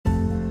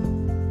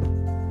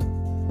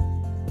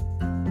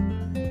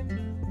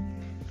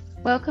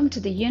Welcome to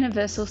the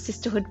Universal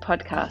Sisterhood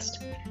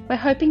podcast. We're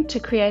hoping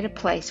to create a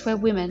place where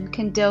women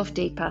can delve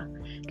deeper,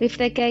 lift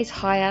their gaze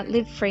higher,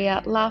 live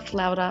freer, laugh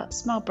louder,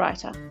 smile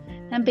brighter,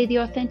 and be the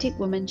authentic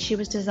woman she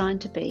was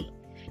designed to be.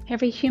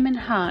 Every human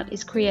heart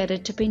is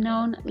created to be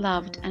known,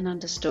 loved, and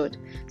understood.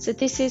 So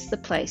this is the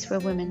place where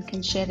women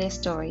can share their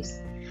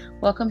stories.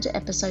 Welcome to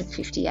episode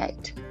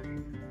 58.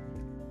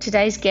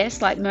 Today's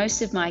guest, like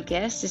most of my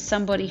guests, is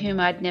somebody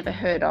whom I'd never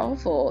heard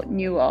of or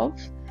knew of.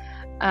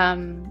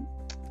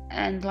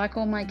 And like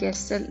all my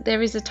guests,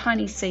 there is a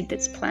tiny seed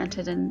that's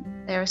planted, and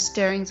there are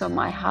stirrings on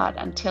my heart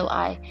until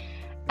I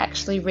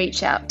actually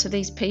reach out to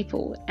these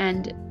people.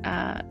 And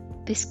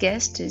this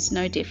guest is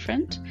no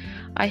different.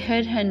 I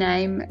heard her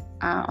name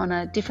on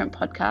a different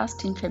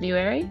podcast in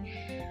February,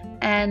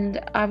 and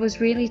I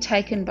was really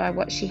taken by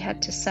what she had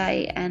to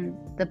say and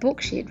the book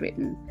she had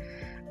written.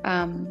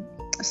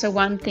 So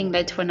one thing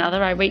led to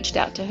another. I reached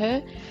out to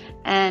her,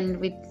 and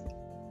with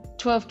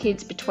 12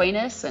 kids between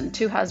us and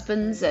 2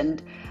 husbands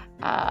and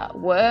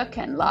work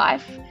and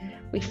life,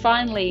 we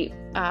finally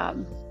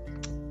found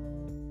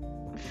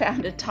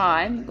a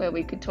time where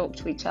we could talk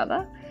to each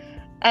other,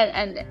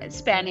 and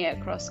spanning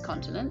across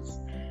continents,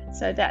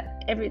 so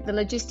that the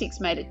logistics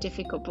made it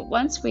difficult. But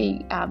once we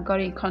got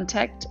in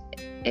contact,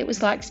 it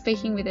was like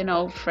speaking with an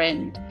old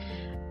friend.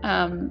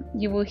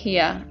 You will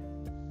hear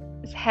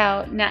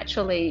how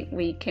naturally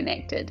we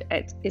connected.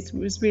 It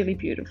was really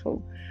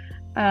beautiful.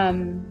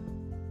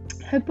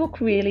 Her book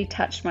really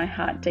touched my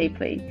heart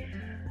deeply.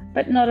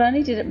 But not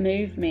only did it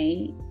move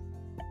me,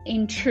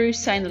 in true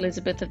St.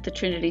 Elizabeth of the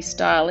Trinity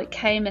style, it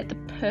came at the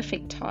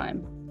perfect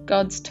time,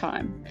 God's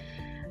time,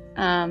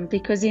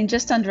 because in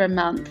just under a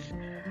month,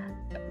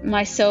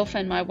 myself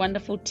and my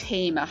wonderful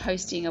team are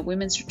hosting a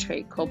women's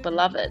retreat called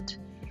Beloved.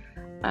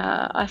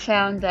 I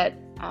found that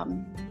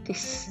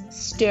this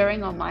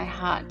stirring on my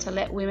heart to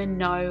let women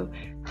know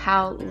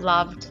how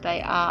loved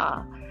they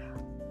are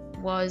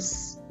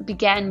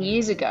began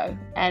years ago,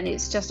 and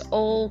it's just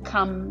all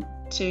come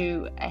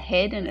to a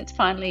head, and it's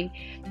finally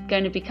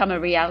going to become a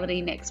reality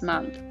next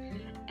month.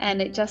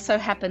 And it just so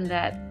happened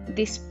that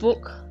this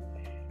book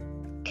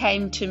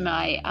came to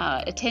my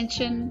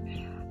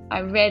attention. I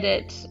read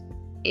it,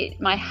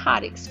 my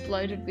heart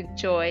exploded with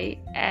joy,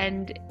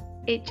 and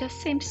it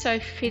just seemed so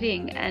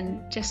fitting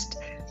and just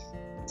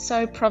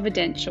so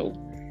providential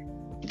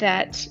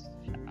that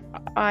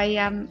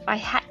I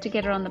had to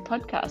get her on the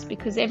podcast,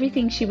 because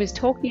everything she was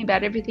talking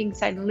about, everything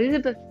St.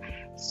 Elizabeth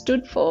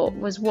stood for,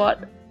 was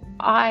what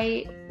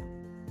I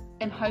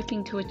am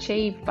hoping to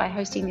achieve by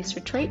hosting this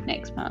retreat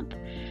next month.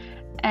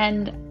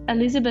 And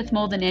Elizabeth,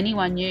 more than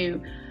anyone,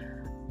 knew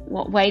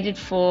what waited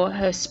for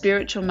her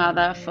spiritual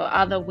mother, for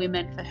other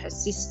women, for her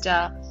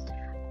sister,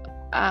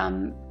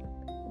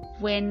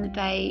 when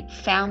they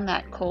found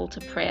that call to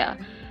prayer,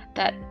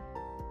 that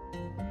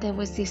there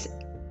was this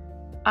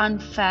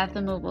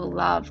unfathomable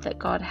love that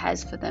God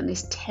has for them,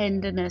 this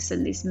tenderness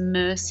and this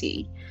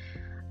mercy.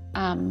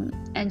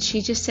 And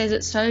she just says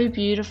it so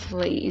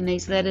beautifully in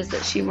these letters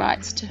that she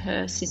writes to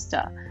her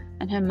sister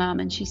and her mum.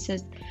 And she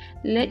says,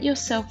 "Let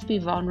yourself be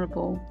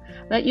vulnerable.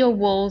 Let your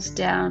walls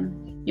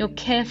down, your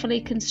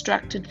carefully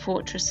constructed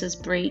fortresses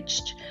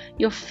breached,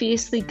 your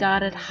fiercely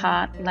guarded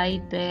heart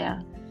laid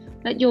bare.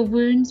 Let your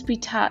wounds be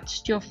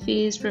touched, your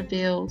fears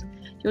revealed,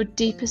 your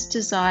deepest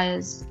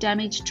desires,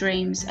 damaged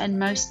dreams, and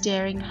most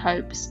daring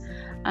hopes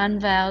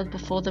unveiled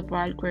before the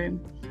bridegroom,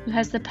 who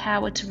has the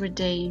power to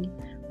redeem,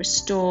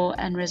 restore,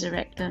 and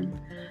resurrect them.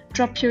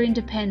 Drop your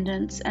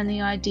independence and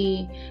the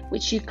idea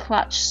which you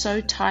clutch so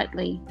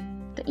tightly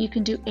that you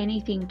can do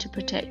anything to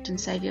protect and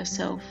save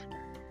yourself,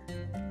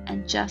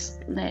 and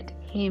just let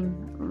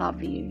Him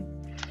love you."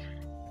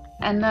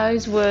 And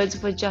those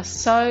words were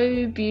just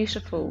so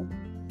beautiful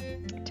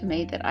to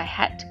me that I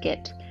had to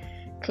get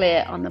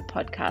Claire on the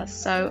podcast.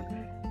 So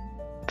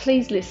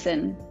please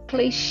listen,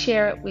 please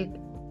share it with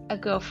a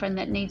girlfriend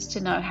that needs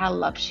to know how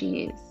loved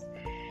she is,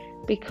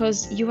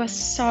 because you are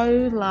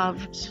so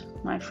loved,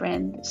 my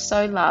friend,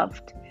 so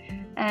loved.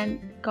 And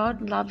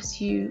God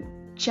loves you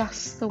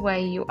just the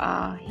way you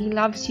are. He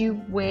loves you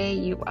where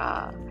you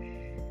are.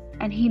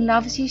 And He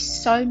loves you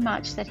so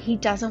much that He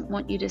doesn't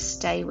want you to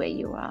stay where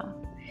you are.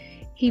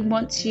 He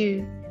wants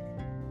you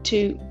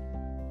to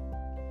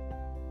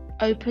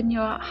open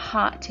your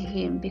heart to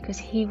Him, because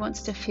He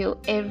wants to fill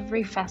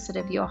every facet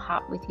of your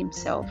heart with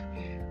Himself.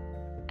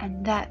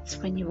 And that's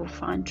when you will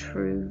find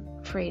true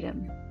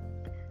freedom.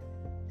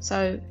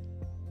 So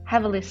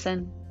have a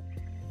listen,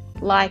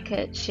 like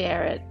it,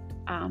 share it,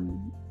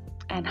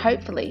 and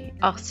hopefully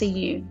I'll see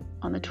you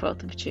on the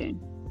 12th of June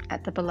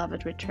at the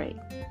Beloved Retreat.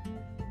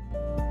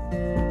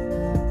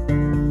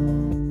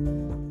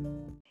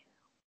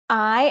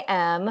 I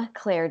am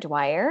Claire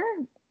Dwyer,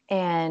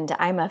 and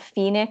I'm a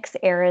Phoenix,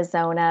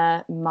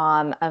 Arizona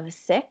mom of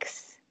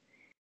 6.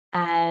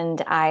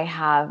 And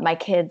my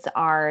kids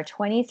are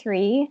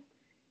 23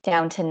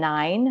 down to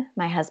 9.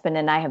 My husband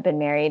and I have been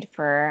married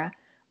for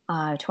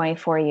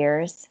 24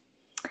 years.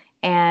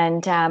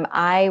 And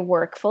I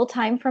work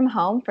full-time from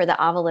home for the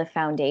Avila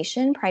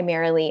Foundation,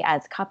 primarily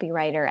as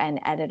copywriter and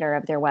editor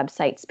of their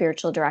website,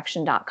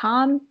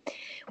 spiritualdirection.com,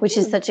 which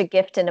is such a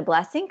gift and a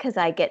blessing because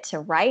I get to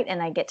write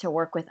and I get to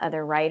work with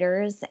other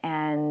writers.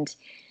 And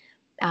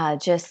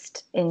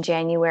just in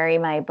January,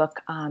 my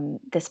book,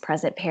 This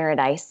Present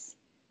Paradise,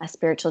 A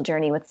Spiritual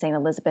Journey with St.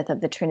 Elizabeth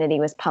of the Trinity,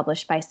 was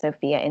published by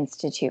Sophia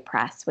Institute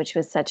Press, which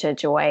was such a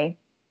joy.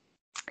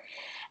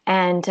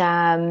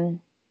 And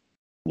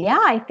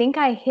yeah, I think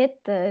I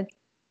hit the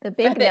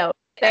big note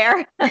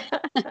there.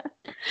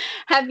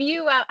 Have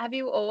you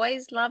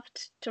always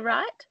loved to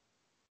write?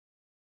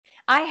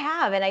 I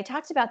have, and I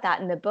talked about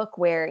that in the book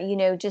where,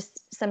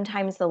 just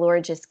sometimes the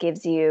Lord just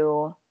gives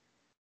you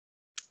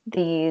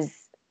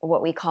these,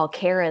 what we call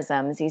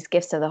charisms, these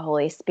gifts of the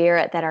Holy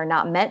Spirit that are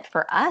not meant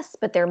for us,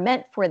 but they're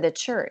meant for the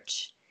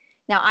church.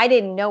 Now, I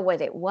didn't know what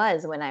it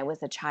was when I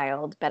was a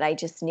child, but I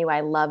just knew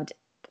I loved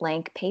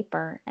blank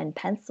paper and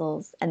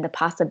pencils and the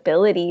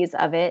possibilities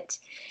of it.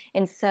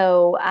 And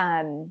so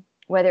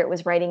whether it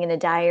was writing in a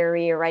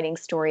diary or writing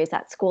stories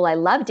at school, I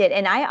loved it.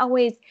 And I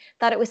always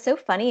thought it was so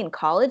funny in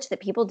college that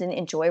people didn't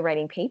enjoy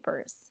writing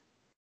papers.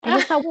 I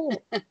just thought, well,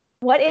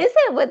 what is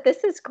it?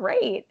 This is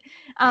great.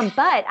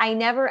 But I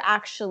never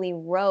actually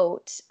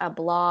wrote a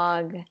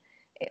blog.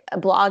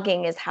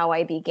 Blogging is how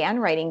I began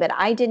writing, but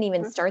I didn't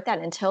even start that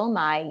until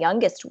my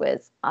youngest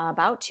was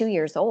about 2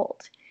 years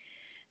old.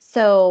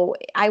 So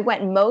I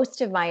went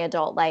most of my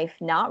adult life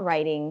not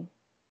writing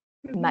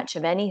much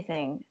of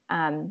anything.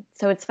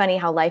 So it's funny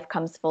how life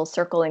comes full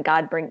circle and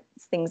God brings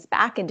things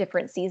back in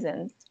different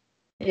seasons.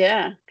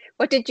 Yeah.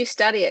 What did you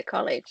study at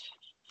college?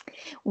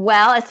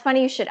 Well, it's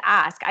funny you should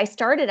ask. I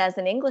started as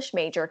an English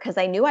major because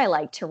I knew I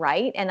liked to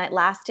write, and it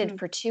lasted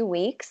for 2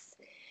 weeks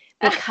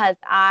because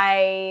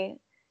I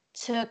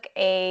took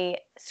a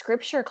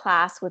scripture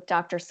class with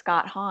Dr.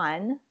 Scott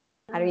Hahn.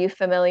 Are you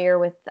familiar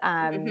with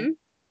him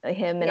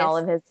and all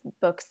of his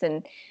books?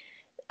 And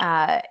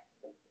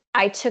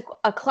I took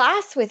a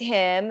class with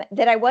him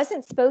that I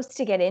wasn't supposed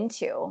to get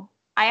into.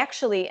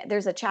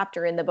 There's a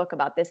chapter in the book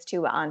about this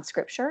too, on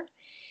scripture.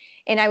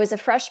 And I was a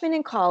freshman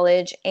in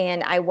college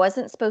and I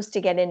wasn't supposed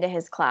to get into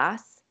his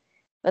class,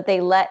 but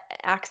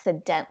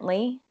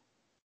accidentally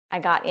I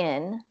got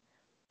in.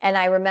 And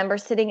I remember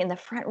sitting in the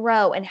front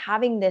row and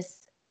having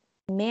this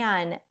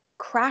man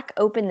crack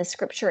open the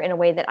scripture in a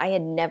way that I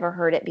had never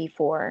heard it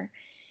before.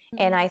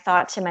 And I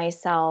thought to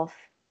myself,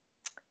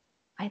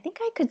 I think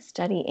I could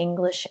study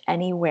English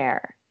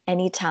anywhere,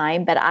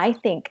 anytime, but I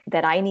think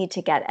that I need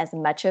to get as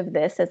much of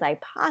this as I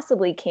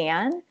possibly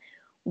can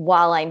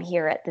while I'm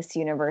here at this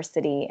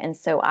university. And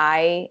so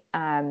I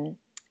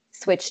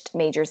switched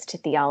majors to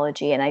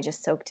theology and I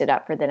just soaked it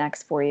up for the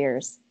next 4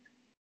 years.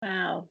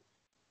 Wow.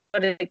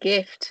 What a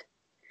gift.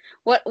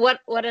 What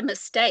a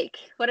mistake.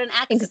 What an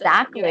accident.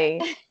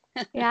 Exactly.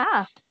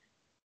 Yeah.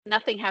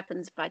 Nothing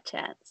happens by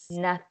chance.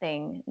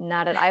 Nothing.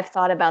 I've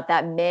thought about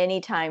that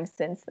many times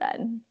since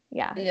then.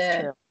 Yeah,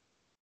 it's true.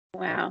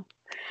 Wow.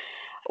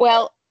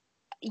 Well,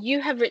 you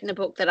have written a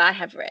book that I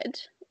have read.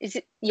 Is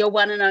it your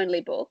one and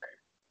only book?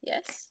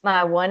 Yes.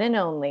 My one and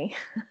only.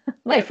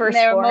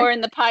 There are more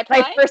in the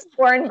pipeline. My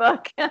firstborn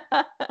book.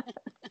 Well,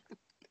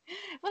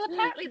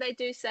 apparently they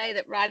do say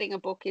that writing a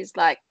book is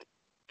like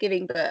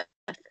giving birth.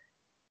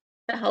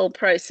 The whole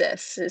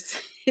process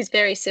is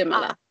very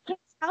similar. I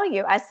tell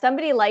you, as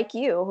somebody like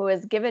you who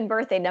has given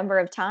birth a number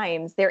of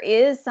times, there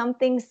is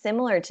something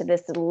similar to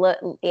this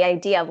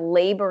idea of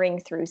laboring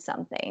through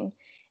something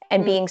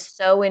and being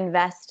so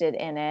invested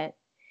in it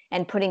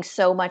and putting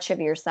so much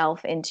of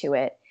yourself into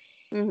it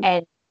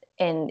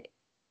and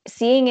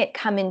seeing it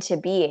come into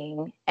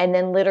being and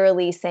then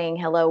literally saying,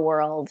 hello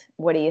world,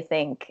 what do you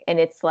think? And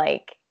it's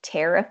like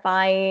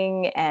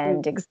terrifying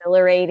and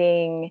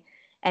exhilarating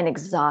and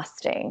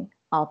exhausting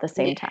all at the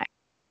same time.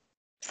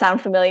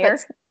 Sound familiar?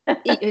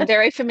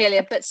 Very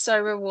familiar, but so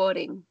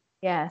rewarding.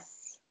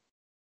 Yes.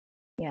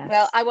 Yes.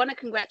 Well, I want to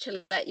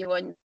congratulate you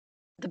on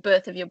the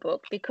birth of your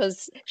book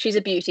because she's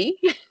a beauty.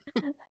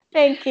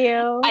 Thank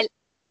you.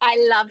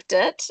 I loved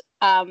it.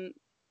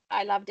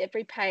 I loved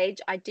every page.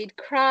 I did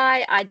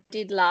cry. I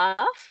did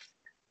laugh.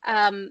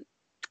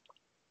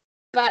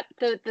 But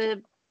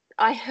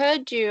I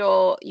heard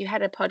you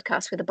had a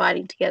podcast with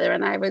Abiding Together,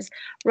 and I was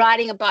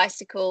riding a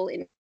bicycle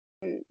in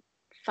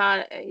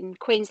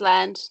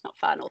Queensland, not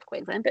far north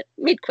Queensland, but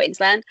mid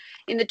Queensland,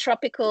 in the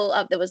tropical.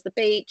 There was the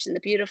beach and the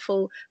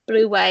beautiful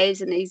blue waves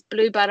and these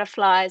blue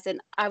butterflies,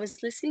 and I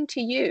was listening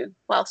to you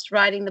whilst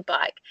riding the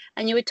bike,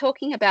 and you were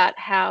talking about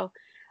how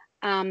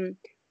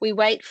we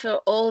wait for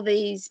all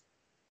these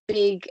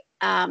big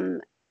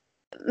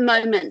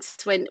moments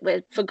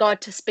for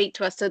God to speak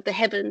to us, so the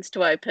heavens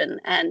to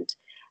open, and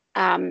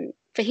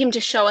for Him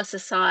to show us a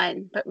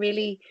sign, but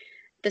really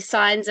the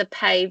signs are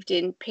paved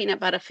in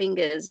peanut butter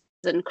fingers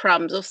and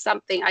crumbs or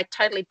something. I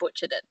totally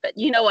butchered it, but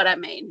you know what I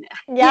mean.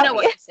 Yep. You know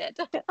what you said.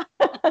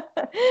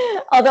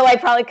 Although I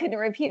probably couldn't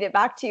repeat it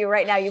back to you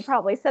right now. You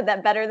probably said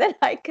that better than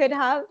I could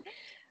have.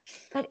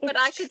 But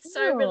I could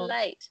so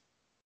relate.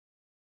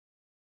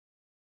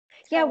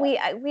 Yeah,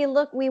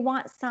 we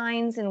want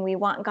signs, and we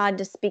want God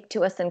to speak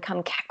to us and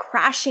come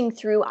crashing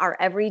through our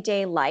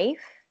everyday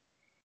life.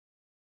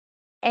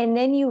 And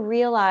then you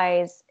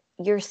realize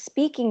you're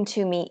speaking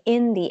to me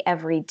in the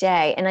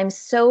everyday, and I'm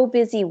so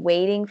busy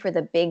waiting for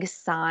the big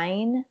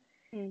sign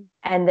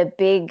and the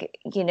big,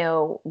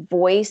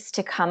 voice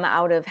to come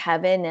out of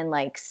heaven and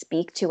like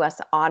speak to us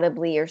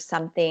audibly or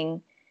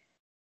something,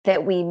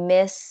 that we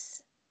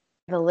miss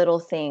the little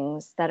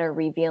things that are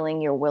revealing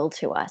your will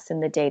to us in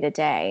the day to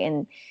day.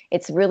 And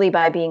it's really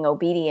by being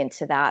obedient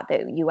to that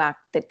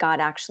God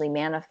actually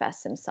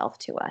manifests himself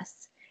to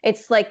us.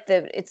 It's like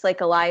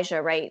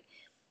Elijah, right?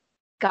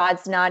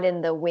 God's not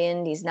in the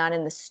wind, he's not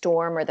in the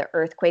storm or the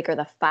earthquake or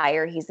the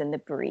fire, he's in the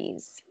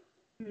breeze.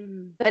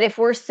 But if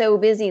we're so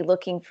busy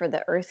looking for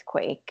the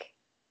earthquake,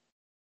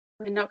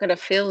 we're not going to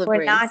feel the breeze.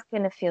 We're not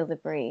going to feel the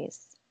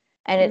breeze.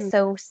 And it's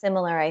so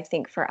similar, I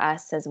think, for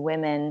us as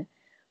women.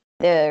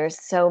 There's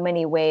so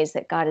many ways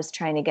that God is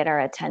trying to get our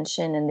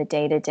attention in the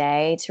day to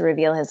day to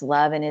reveal his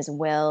love and his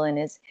will and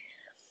his,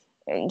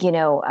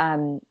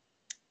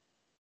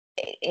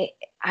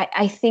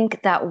 I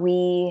think that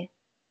we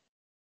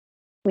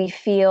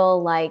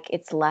feel like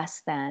it's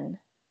less than,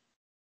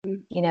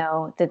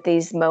 that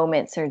these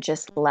moments are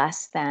just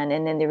less than.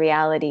 And then the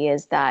reality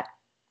is that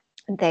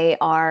they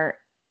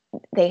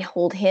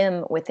hold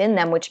him within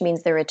them, which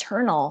means they're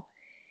eternal.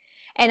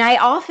 And I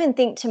often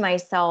think to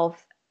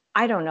myself,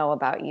 I don't know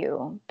about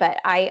you, but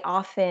I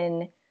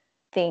often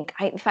think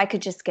if I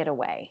could just get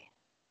away,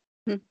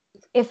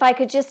 if I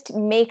could just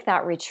make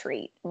that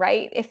retreat,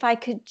 right? If I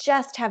could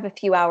just have a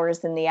few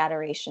hours in the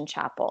Adoration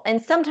Chapel.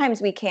 And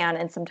sometimes we can,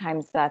 and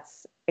sometimes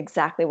that's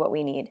exactly what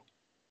we need.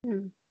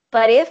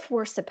 But if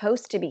we're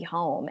supposed to be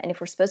home, and if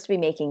we're supposed to be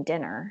making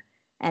dinner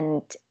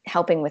and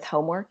helping with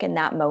homework in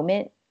that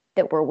moment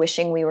that we're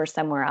wishing we were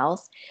somewhere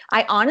else,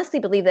 I honestly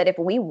believe that if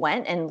we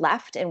went and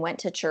left and went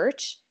to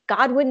church,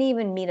 God wouldn't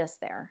even meet us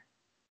there.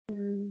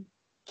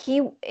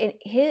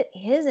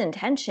 His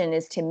intention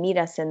is to meet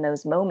us in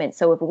those moments.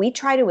 So if we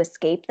try to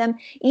escape them,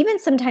 even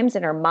sometimes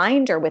in our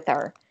mind or with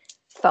our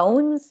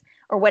phones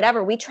or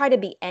whatever, we try to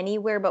be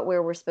anywhere but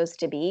where we're supposed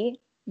to be,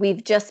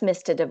 we've just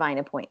missed a divine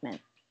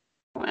appointment.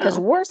 Because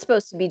we're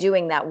supposed to be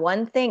doing that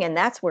one thing, and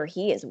that's where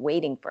he is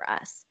waiting for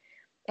us.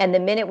 And the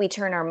minute we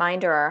turn our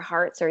mind or our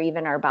hearts or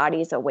even our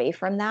bodies away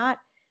from that,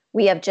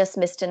 we have just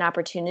missed an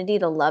opportunity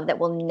to love that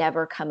will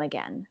never come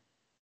again.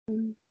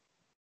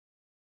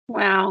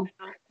 Wow,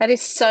 that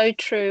is so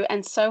true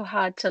and so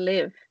hard to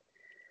live.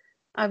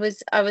 I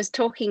was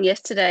talking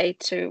yesterday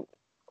to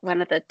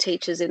one of the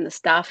teachers in the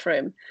staff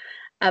room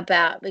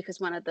about, because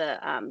one of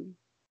the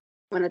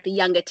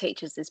younger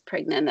teachers is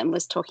pregnant and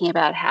was talking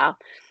about how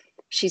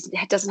she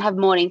doesn't have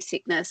morning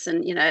sickness,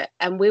 and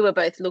and we were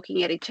both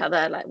looking at each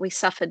other like we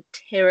suffered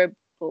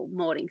terrible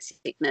morning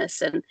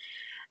sickness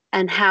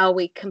and how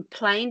we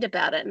complained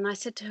about it. And I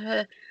said to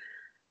her,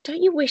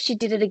 don't you wish you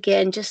did it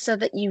again, just so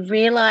that you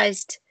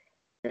realized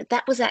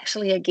that was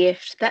actually a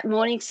gift? That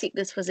morning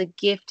sickness was a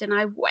gift, and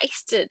I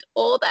wasted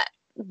all that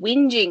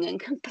whinging and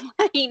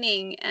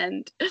complaining,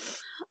 and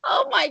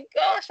oh my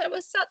gosh, I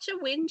was such a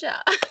whinger.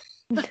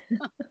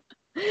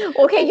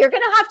 Okay, you're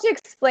gonna have to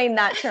explain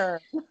that term.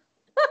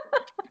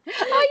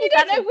 Oh, you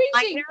don't know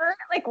whinging? Whiner?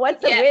 Like,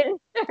 what's a whinger?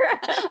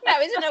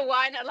 No, isn't a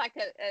whiner like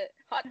a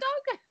hot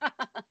dog?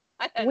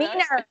 I don't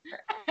Wiener.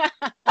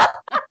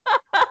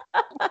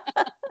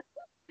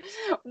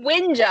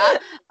 Whinger.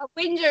 A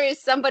whinger is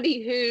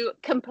somebody who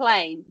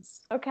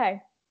complains.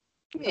 Okay.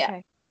 Yeah.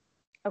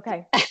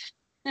 Okay.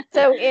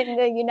 So in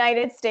the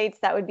United States,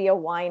 that would be a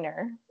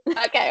whiner.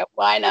 Okay, a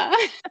whiner.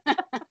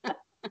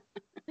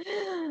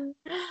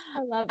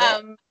 I love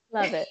it.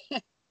 Love it.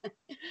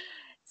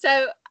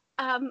 So,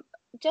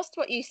 just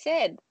what you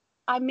said,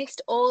 I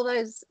missed all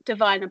those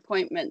divine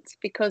appointments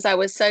because I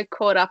was so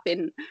caught up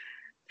in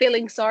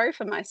feeling sorry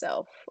for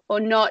myself, or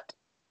not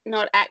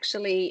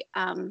actually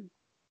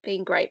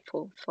being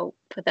grateful for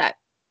that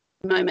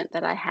moment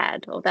that I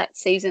had, or that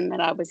season that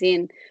I was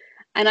in.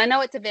 And I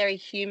know it's a very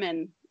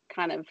human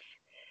kind of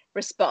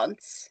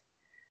response,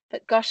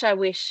 but gosh, I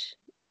wish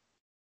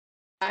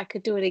I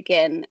could do it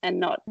again and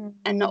not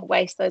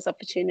waste those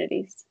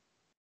opportunities.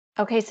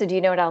 Okay, so do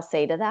you know what I'll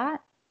say to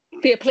that?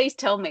 Yeah, please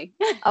tell me.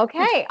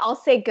 Okay, I'll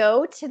say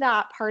go to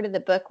that part of the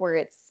book where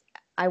it's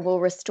I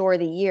will restore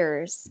the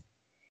years.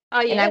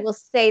 Oh, yeah. And I will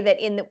say that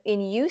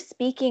in you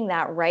speaking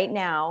that right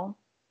now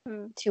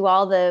to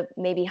all the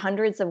maybe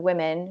hundreds of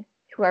women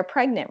who are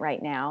pregnant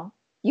right now,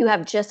 you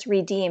have just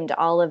redeemed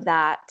all of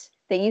that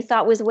you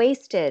thought was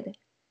wasted.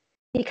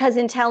 Because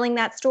in telling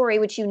that story,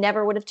 which you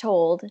never would have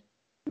told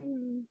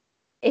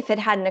if it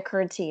hadn't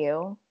occurred to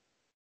you,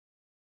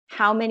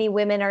 how many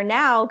women are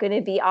now going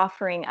to be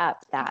offering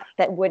up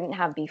that wouldn't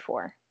have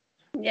before?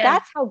 Yeah.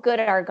 That's how good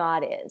our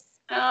God is.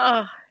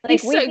 Oh,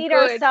 like we beat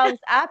ourselves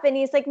up, and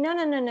he's like, no.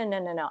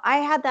 I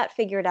had that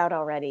figured out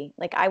already.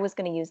 Like I was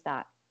going to use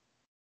that.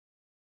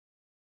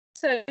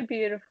 So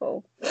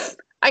beautiful.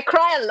 I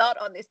cry a lot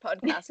on this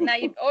podcast. Now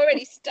you've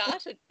already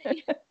started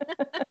me.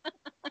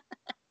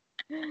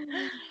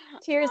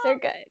 Tears are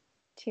good.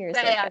 Tears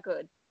are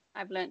good.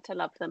 I've learned to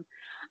love them.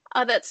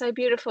 Oh, that's so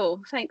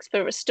beautiful. Thanks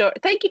for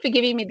Thank you for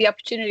giving me the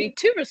opportunity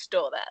to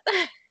restore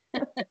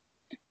that.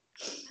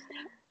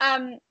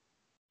 um,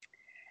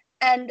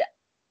 and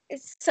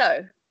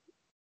so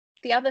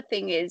the other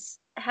thing is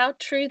how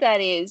true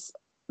that is.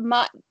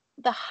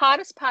 The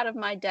hardest part of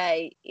my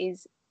day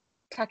is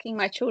tucking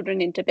my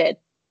children into bed,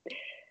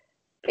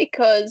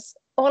 because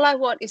all I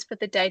want is for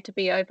the day to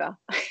be over.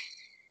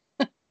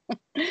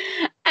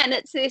 And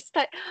it's this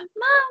like,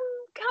 Mom,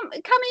 come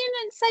in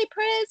and say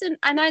prayers,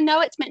 and I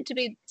know it's meant to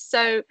be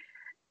so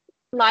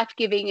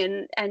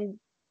life-giving and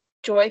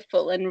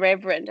joyful and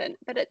reverent,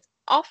 but it's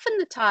often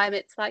the time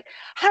it's like,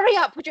 hurry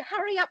up, would you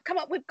hurry up, come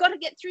on, we've got to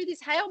get through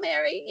this Hail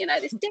Mary,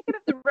 this decade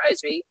of the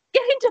rosary,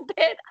 get into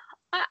bed.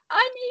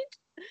 I need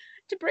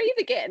to breathe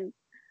again.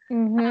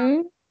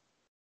 Mm-hmm.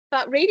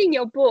 But reading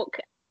your book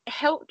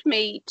helped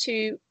me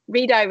to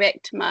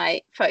redirect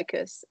my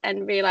focus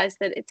and realize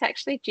that it's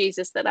actually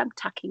Jesus that I'm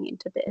tucking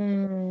into bed.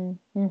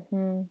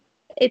 Mm-hmm.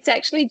 It's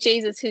actually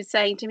Jesus who's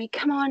saying to me,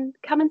 come on,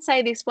 come and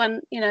say this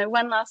one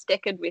last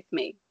decade with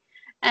me.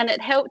 And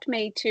it helped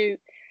me to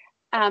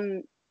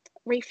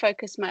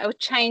refocus or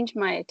change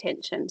my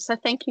attention. So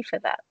thank you for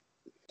that.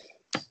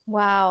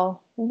 Wow.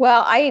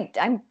 Well,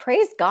 I'm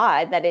praise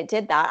God that it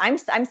did that.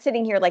 I'm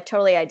sitting here like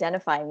totally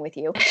identifying with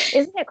you.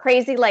 Isn't it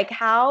crazy like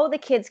how the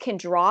kids can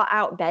draw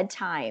out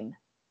bedtime?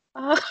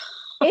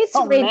 It's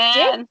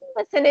ridiculous. Man.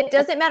 And it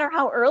doesn't matter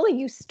how early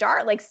you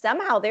start. Like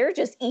somehow they're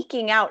just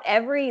eking out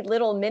every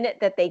little minute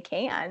that they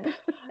can.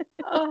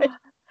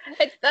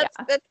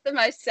 That's the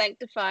most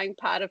sanctifying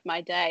part of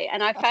my day.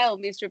 And I fail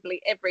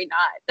miserably every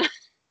night.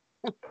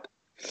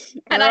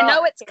 And I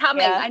know it's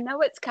coming. Yeah. I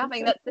know it's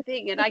coming. That's the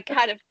thing. And I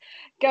kind of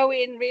go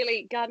in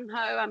really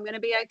gung-ho. I'm going to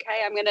be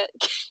okay. I'm going to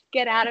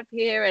get out of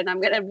here and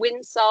I'm going to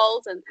win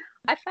souls. And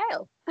I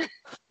fail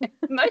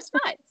most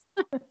nights.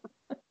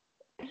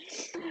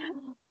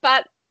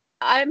 But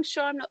I'm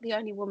sure I'm not the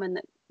only woman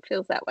that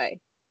feels that way.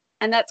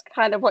 And that's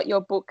kind of what your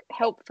book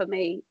helped for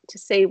me to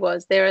see,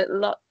 was there are a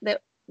lot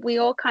that we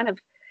all kind of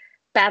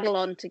battle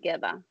on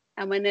together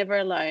and we're never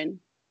alone.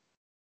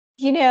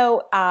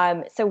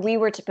 So we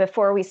were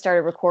before we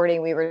started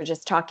recording, we were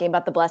just talking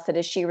about the Blessed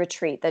Is She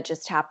retreat that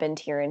just happened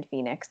here in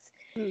Phoenix.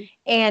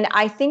 And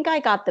I think I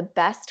got the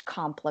best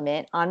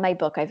compliment on my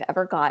book I've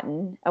ever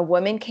gotten. A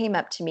woman came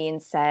up to me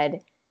and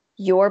said,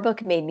 "Your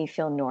book made me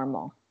feel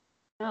normal."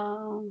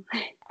 Oh.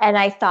 And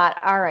I thought,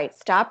 all right,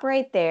 stop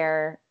right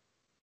there.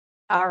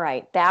 All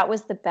right, that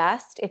was the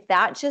best. If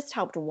that just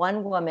helped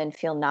one woman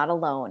feel not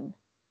alone,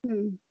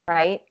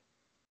 right?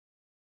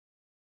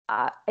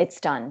 It's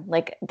done.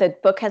 Like the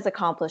book has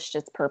accomplished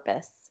its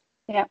purpose.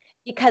 Yeah.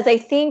 Because I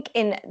think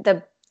in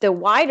the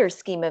wider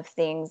scheme of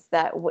things,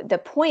 that the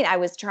point I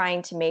was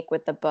trying to make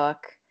with the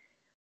book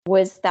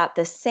was that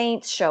the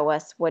saints show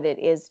us what it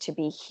is to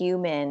be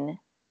human,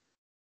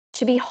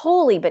 to be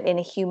holy, but in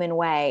a human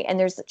way. And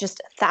there's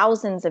just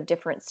thousands of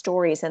different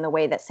stories in the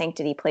way that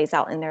sanctity plays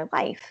out in their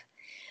life.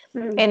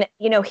 And,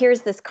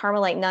 here's this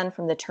Carmelite nun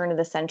from the turn of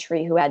the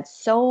century who had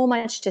so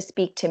much to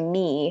speak to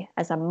me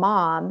as a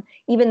mom,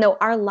 even though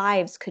our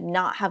lives could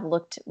not have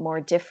looked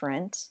more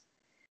different.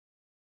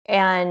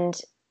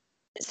 And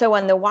so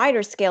on the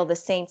wider scale, the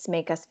saints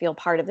make us feel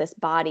part of this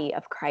body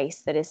of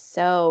Christ that is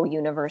so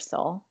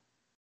universal,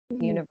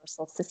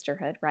 universal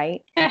sisterhood,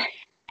 right?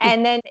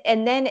 And then,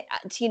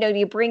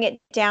 you bring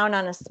it down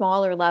on a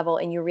smaller level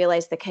and you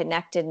realize the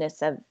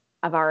connectedness of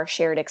our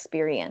shared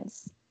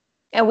experience.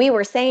 And we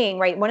were saying,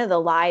 right, one of the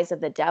lies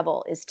of the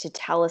devil is to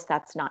tell us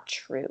that's not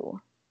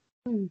true.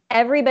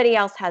 Everybody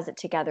else has it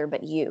together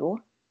but you.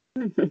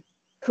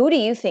 Who do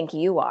you think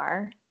you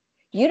are?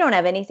 You don't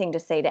have anything to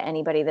say to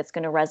anybody that's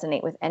going to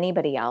resonate with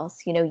anybody else.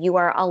 You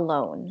are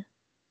alone.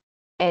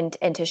 And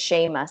to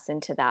shame us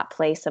into that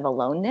place of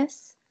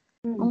aloneness.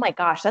 Oh my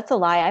gosh, that's a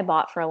lie I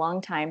bought for a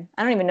long time.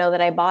 I don't even know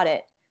that I bought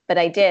it, but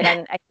I did.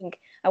 And I think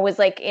I was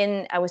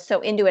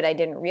so into it, I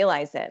didn't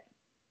realize it.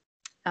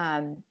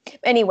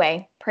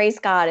 Anyway, praise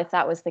God if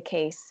that was the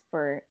case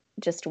for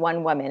just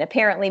one woman.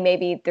 Apparently,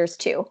 maybe there's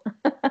two.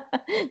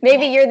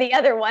 Maybe you're the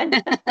other one.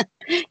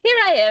 Here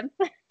I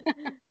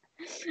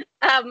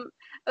am.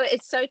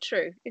 It's so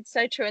true. It's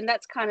so true. And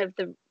that's kind of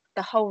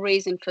the whole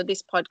reason for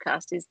this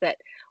podcast, is that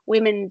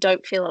women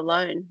don't feel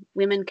alone.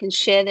 Women can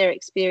share their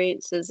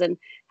experiences and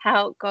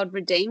how God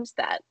redeems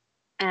that.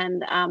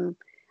 And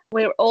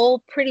we're all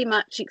pretty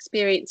much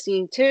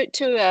experiencing,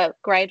 to a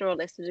greater or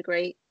lesser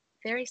degree,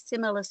 very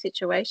similar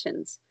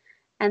situations.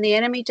 And the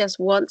enemy just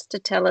wants to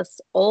tell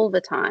us all the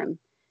time,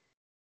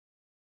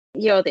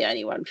 you're the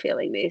only one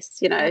feeling this,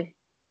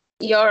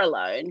 you're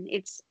alone.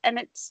 It's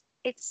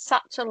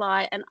such a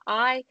lie. And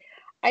I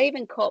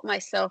even caught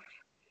myself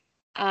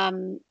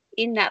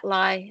in that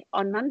lie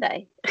on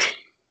Monday.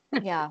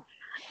 Yeah.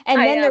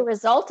 And then the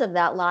result of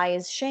that lie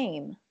is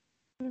shame.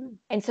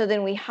 And so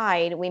then we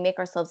hide, we make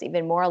ourselves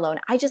even more alone.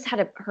 I just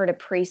heard a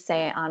priest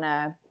say on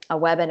a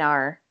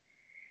webinar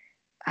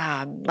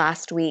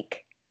last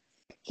week.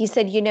 He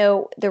said,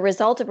 the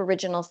result of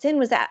original sin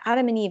was that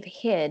Adam and Eve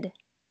hid.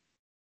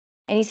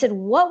 And he said,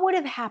 what would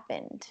have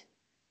happened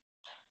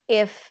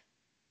if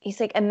he's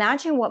like,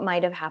 imagine what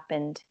might have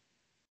happened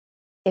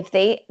if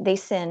they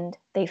sinned,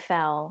 they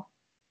fell,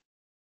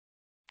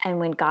 and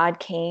when God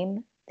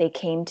came, they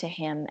came to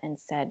him and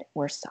said,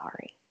 we're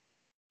sorry.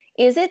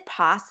 Is it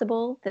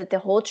possible that the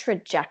whole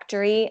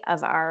trajectory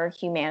of our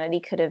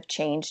humanity could have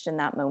changed in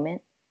that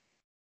moment?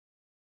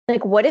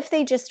 Like, what if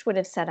they just would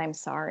have said, I'm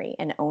sorry,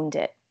 and owned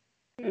it?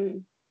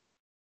 Mm.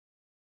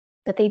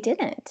 But they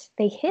didn't.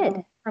 They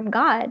hid from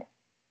God.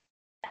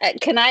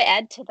 Can I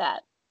add to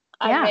that?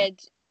 I Yeah.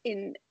 read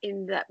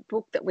in that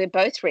book that we're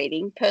both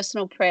reading,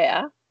 Personal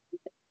Prayer.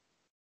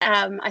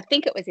 I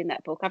think it was in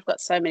that book. I've got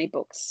so many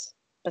books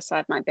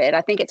beside my bed.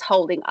 I think it's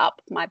holding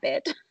up my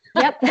bed.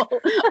 Yep.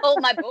 all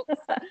my books.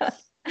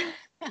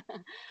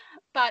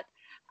 But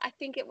I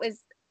think it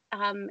was,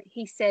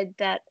 he said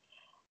that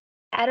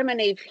Adam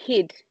and Eve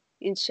hid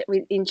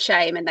in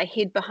shame, and they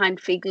hid behind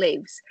fig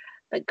leaves.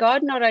 But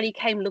God not only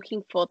came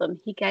looking for them,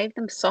 he gave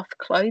them soft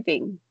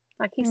clothing.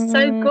 Like, he's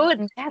so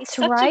good. That's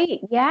right.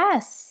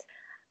 Yes.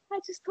 I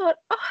just thought,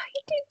 oh,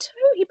 he did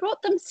too. He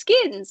brought them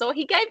skins, or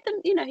he gave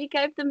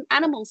them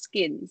animal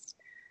skins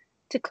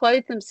to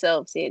clothe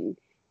themselves in.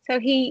 So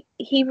he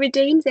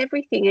redeems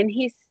everything, and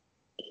he's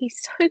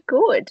so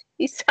good.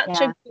 He's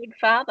such a good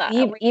father.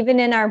 Even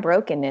in our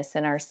brokenness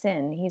and our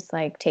sin, he's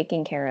like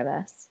taking care of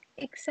us.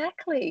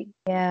 Exactly.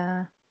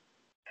 Yeah.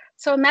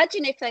 So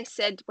imagine if they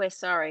said, we're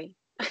sorry.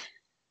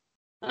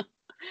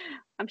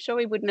 I'm sure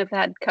we wouldn't have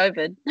had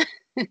COVID.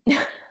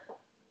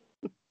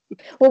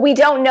 Well, we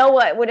don't know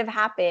what would have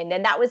happened.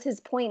 And that was his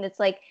point. It's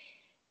like,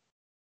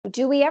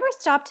 do we ever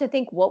stop to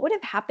think what would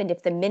have happened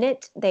if the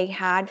minute they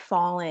had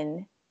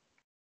fallen,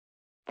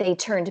 they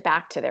turned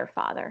back to their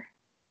father?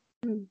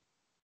 Mm.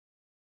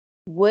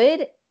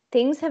 Would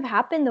things have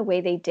happened the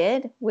way they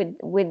did? Would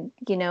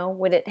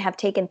it have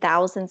taken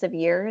thousands of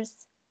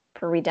years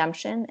for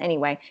redemption?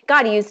 Anyway,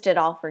 God used it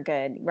all for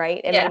good,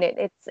 right? I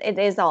mean, it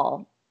is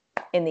all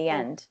in the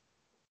end,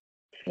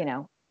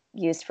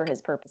 used for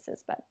his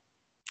purposes. But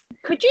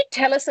could you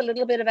tell us a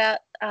little bit about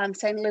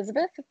Saint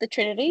Elizabeth of the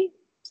Trinity,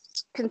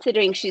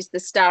 considering she's the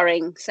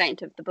starring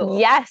saint of the book?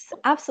 Yes,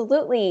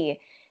 absolutely.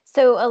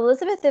 So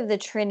Elizabeth of the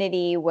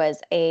Trinity was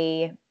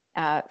a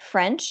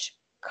French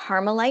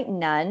Carmelite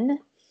nun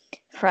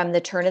from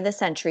the turn of the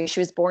century. She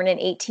was born in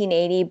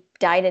 1880,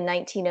 died in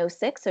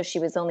 1906, so she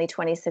was only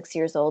 26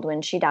 years old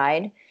when she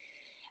died.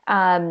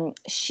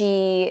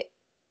 She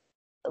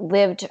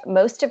lived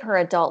most of her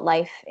adult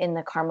life in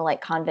the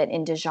Carmelite convent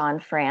in Dijon,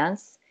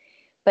 France,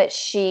 but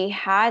she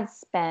had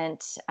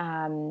spent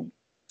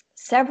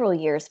several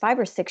years, 5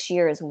 or 6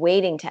 years,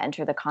 waiting to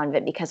enter the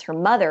convent because her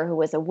mother, who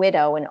was a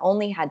widow and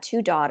only had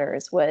 2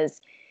 daughters,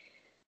 was,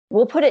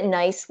 we'll put it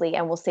nicely,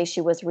 and we'll say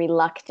she was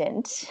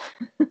reluctant.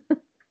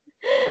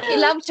 She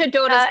loved her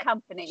daughter's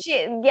company.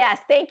 Yes,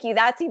 thank you.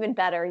 That's even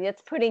better.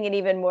 It's putting it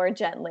even more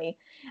gently,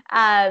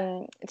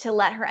 to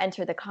let her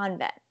enter the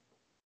convent.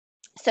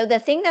 So the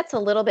thing that's a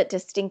little bit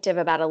distinctive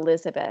about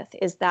Elizabeth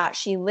is that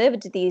she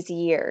lived these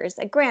years.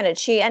 Granted,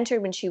 she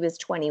entered when she was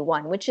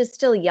 21, which is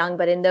still young,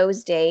 but in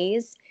those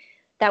days,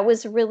 that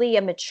was really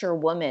a mature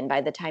woman by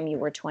the time you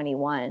were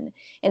 21.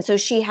 And so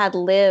she had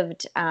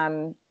lived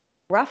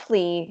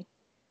roughly,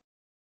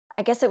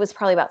 I guess it was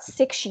probably about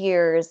 6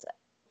 years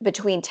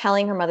between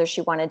telling her mother she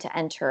wanted to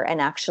enter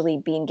and actually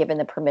being given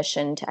the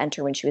permission to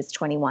enter when she was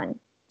 21.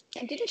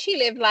 And didn't she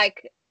live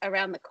like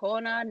around the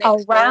corner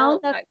next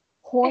around door? The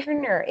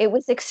corner. It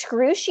was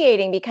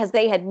excruciating because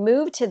they had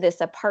moved to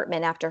this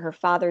apartment after her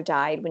father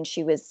died when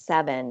she was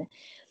 7.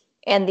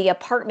 And the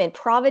apartment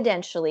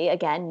providentially,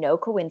 again, no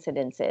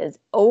coincidences,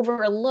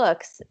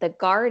 overlooks the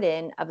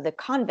garden of the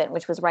convent,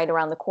 which was right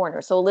around the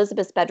corner. So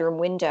Elizabeth's bedroom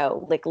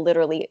window, like,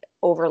 literally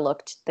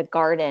overlooked the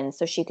garden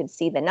so she could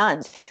see the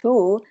nuns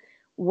who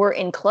were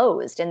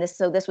enclosed. And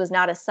this was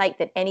not a sight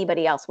that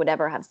anybody else would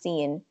ever have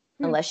seen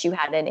unless you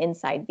had an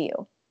inside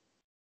view.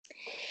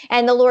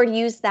 And the Lord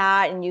used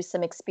that and used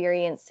some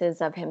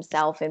experiences of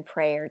himself in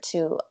prayer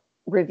to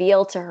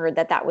reveal to her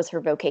that that was her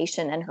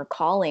vocation, and her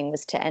calling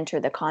was to enter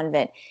the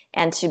convent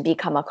and to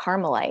become a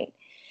Carmelite.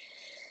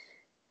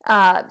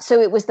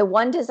 So it was the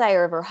one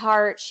desire of her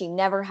heart. She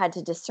never had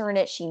to discern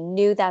it. She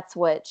knew that's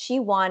what she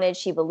wanted.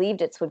 She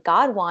believed it's what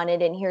God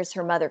wanted. And here's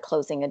her mother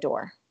closing a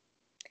door.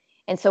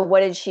 And so what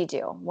did she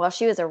do? Well,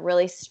 she was a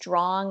really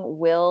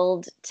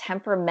strong-willed,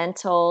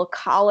 temperamental,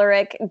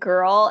 choleric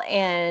girl,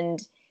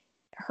 and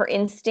her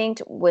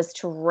instinct was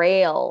to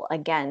rail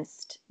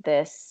against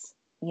this,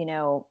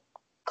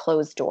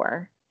 closed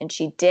door. And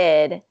she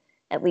did,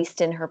 at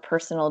least in her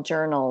personal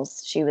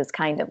journals. She was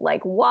kind of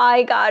like,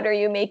 why, God, are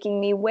you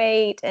making me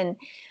wait?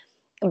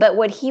 But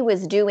what he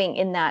was doing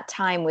in that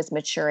time was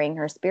maturing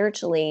her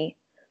spiritually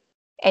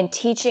and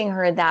teaching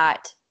her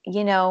that,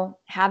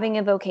 having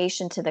a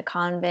vocation to the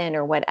convent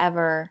or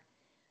whatever,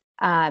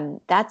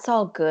 that's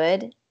all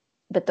good.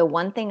 But the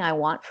one thing I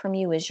want from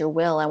you is your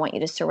will. I want you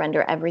to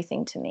surrender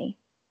everything to me.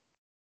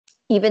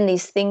 Even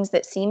these things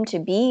that seem to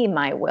be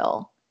my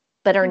will,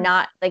 but are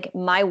not, like,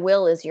 my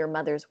will is your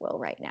mother's will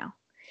right now.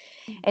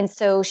 And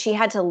so she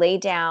had to lay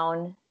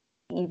down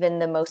even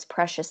the most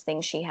precious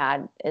thing she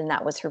had, and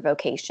that was her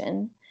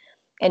vocation.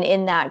 And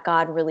in that,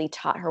 God really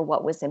taught her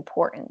what was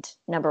important,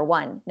 number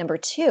one. Number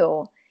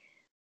two,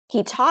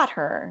 he taught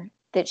her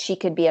that she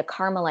could be a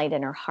Carmelite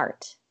in her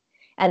heart.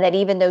 And that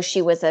even though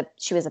she was a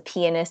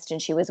pianist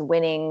and she was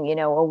winning,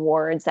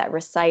 awards at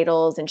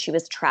recitals, and she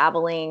was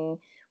traveling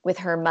with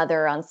her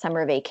mother on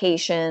summer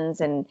vacations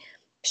and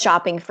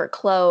shopping for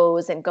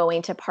clothes and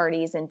going to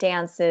parties and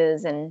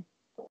dances, and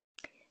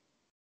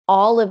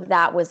all of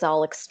that was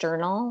all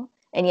external,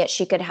 and yet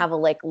she could have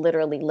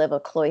literally live a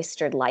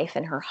cloistered life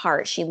in her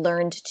heart. She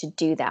learned to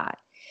do that.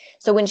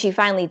 So when she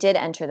finally did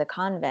enter the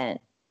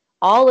convent,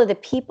 all of the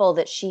people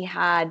that she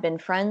had been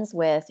friends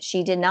with,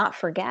 she did not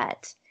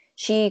forget.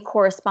 She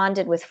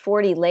corresponded with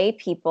 40 lay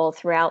people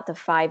throughout the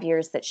 5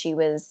 years that she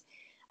was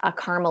a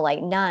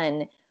Carmelite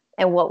nun.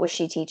 And what was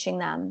she teaching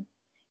them?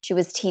 She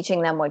was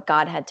teaching them what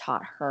God had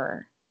taught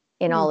her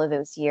in all of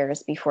those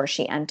years before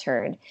she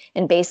entered,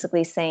 and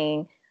basically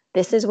saying,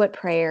 this is what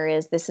prayer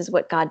is. This is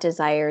what God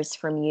desires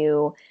from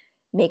you.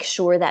 Make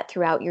sure that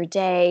throughout your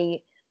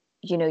day,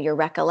 you're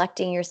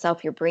recollecting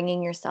yourself, you're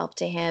bringing yourself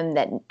to him,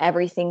 that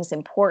everything's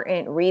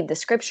important. Read the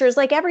scriptures,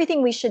 like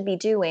everything we should be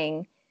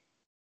doing.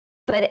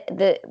 But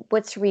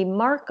what's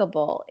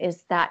remarkable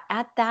is that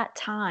at that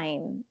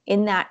time,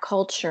 in that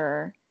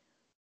culture,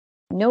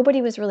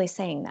 nobody was really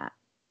saying that.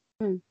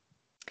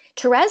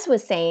 Therese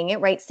was saying it,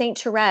 right? Saint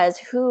Therese,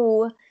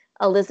 who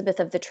Elizabeth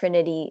of the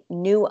Trinity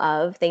knew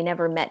of. They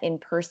never met in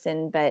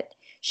person, but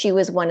she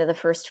was one of the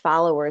first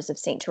followers of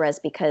Saint Therese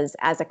because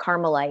as a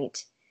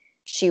Carmelite,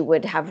 she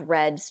would have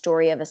read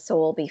Story of a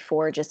Soul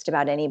before just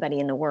about anybody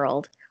in the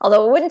world.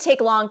 Although it wouldn't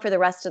take long for the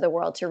rest of the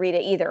world to read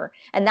it either.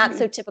 And that's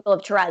so typical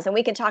of Therese. And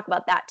we can talk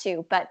about that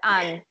too. But,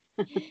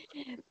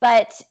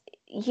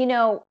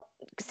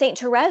 Saint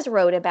Therese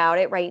wrote about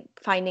it, right?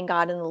 Finding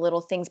God in the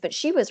little things, but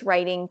she was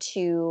writing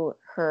to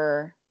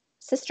her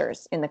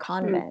sisters in the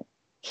convent.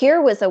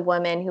 Here was a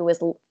woman who was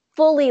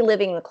fully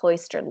living the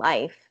cloistered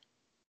life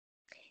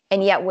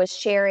and yet was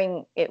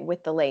sharing it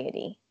with the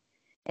laity.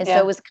 And so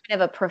it was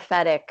kind of a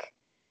prophetic,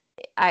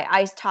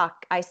 I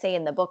say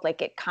in the book,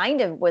 it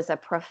kind of was a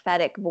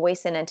prophetic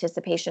voice in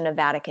anticipation of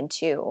Vatican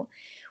II,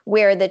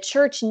 where the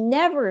church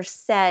never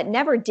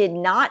did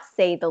not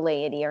say the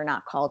laity are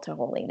not called to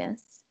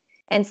holiness.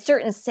 And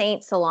certain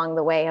saints along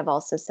the way have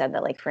also said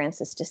that, like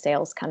Francis de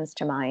Sales comes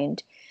to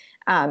mind.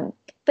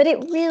 But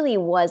it really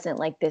wasn't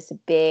this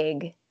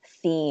big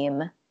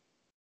theme,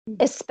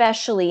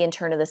 especially in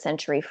turn of the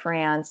century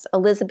France.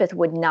 Elizabeth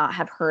would not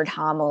have heard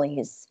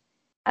homilies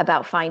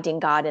about finding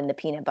God in the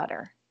peanut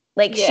butter.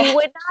 She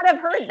would not have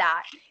heard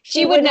that.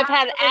 She wouldn't have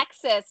had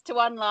access to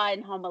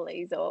online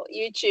homilies or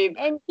YouTube.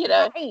 And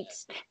right.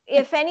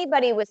 If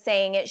anybody was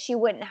saying it, she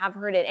wouldn't have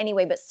heard it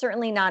anyway, but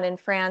certainly not in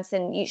France.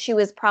 And she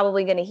was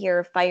probably going to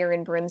hear fire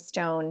and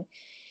brimstone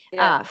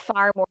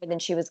far more than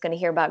she was going to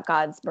hear about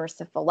God's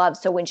merciful love.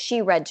 So when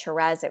she read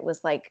Therese, it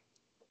was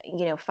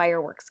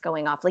fireworks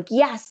going off.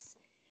 Yes,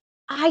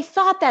 I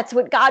thought that's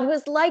what God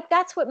was like.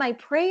 That's what my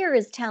prayer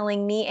is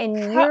telling me.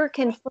 And you're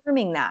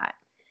confirming that.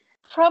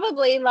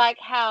 Probably like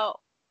how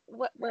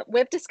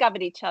we've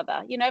discovered each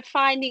other,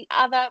 finding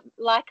other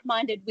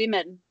like-minded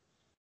women,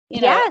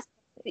 yes.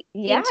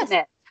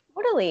 internet.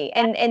 Totally.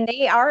 And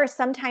they are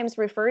sometimes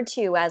referred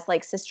to as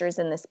sisters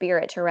in the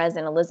spirit, Therese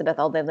and Elizabeth,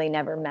 although they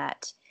never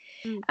met.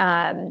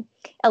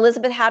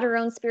 Elizabeth had her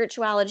own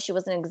spirituality. She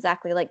wasn't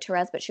exactly like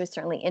Therese, but she was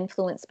certainly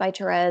influenced by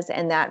Therese,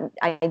 and that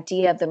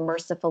idea of the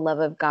merciful love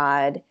of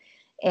God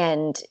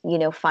and,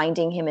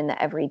 finding him in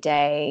the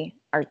everyday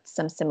are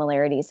some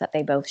similarities that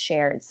they both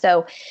shared.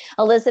 So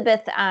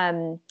Elizabeth,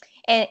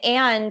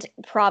 and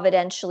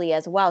providentially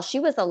as well, she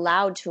was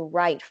allowed to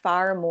write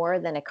far more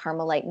than a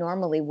Carmelite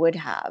normally would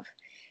have,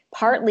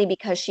 partly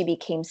because she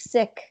became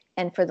sick.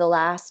 And for the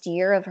last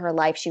year of her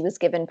life, she was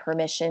given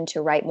permission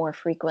to write more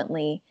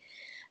frequently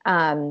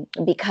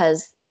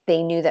because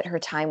they knew that her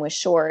time was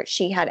short.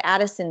 She had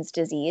Addison's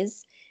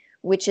disease,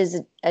 which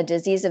is a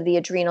disease of the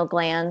adrenal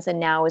glands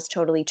and now is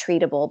totally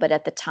treatable. But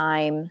at the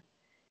time,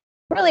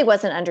 really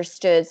wasn't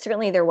understood.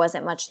 Certainly there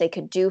wasn't much they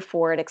could do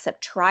for it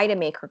except try to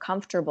make her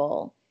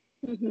comfortable.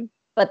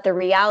 But the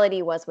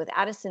reality was with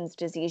Addison's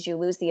disease, you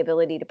lose the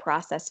ability to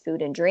process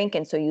food and drink.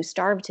 And so you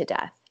starve to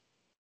death.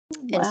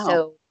 Wow. And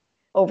so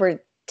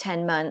over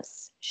 10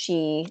 months,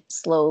 she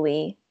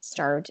slowly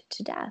starved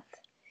to death.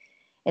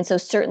 And so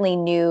certainly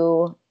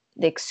knew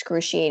the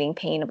excruciating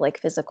pain of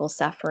physical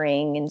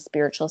suffering and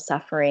spiritual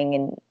suffering.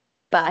 And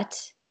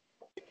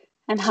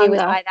she was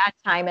by that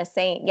time a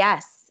saint.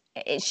 Yes.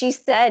 She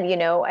said,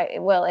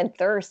 and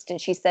thirst.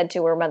 And she said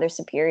to her Mother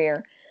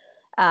Superior,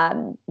 I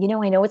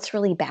know it's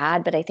really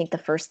bad, but I think the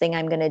first thing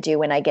I'm going to do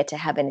when I get to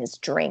heaven is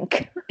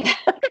drink.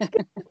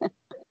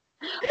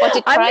 What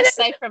did Christ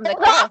say from the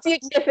cross?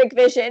 Beatific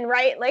vision,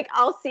 right?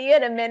 I'll see you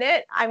in a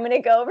minute. I'm going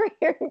to go over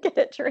here and get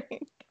a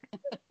drink.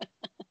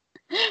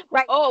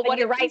 Right. Oh, what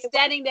you're right.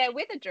 Standing there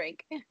with a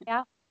drink.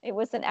 Yeah. It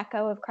was an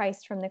echo of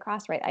Christ from the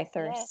cross, right? I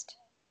thirst.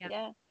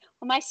 Yeah.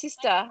 Well, my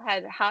sister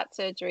had heart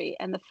surgery,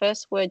 and the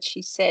first word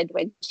she said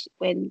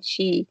when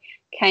she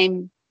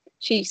came,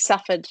 she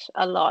suffered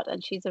a lot,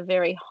 and she's a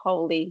very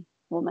holy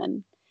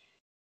woman.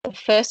 the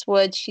first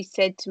words she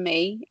said to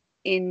me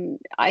in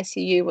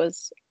ICU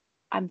was,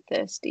 "I'm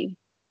thirsty."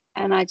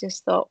 And I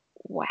just thought,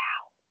 wow.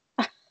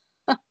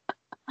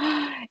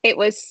 It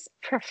was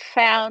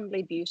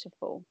profoundly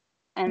beautiful.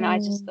 And I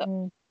just thought,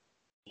 Mm,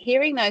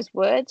 hearing those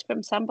words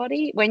from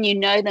somebody, when you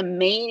know the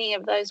meaning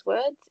of those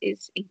words,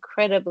 is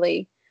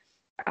incredibly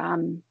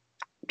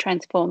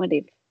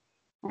transformative.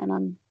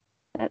 And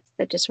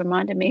that just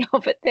reminded me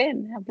of it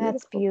then. How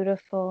that's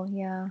beautiful. beautiful.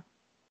 Yeah.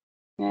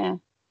 Yeah.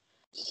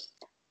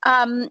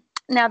 Um,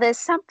 Now, there's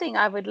something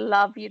I would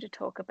love you to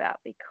talk about,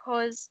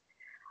 because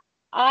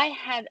I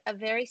had a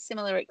very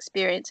similar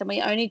experience, and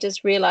we only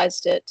just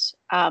realized it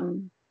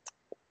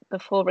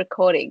before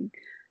recording.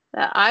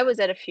 That I was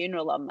at a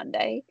funeral on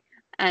Monday,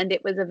 and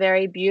it was a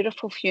very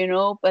beautiful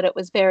funeral, but it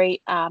was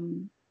very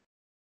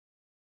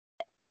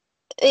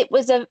it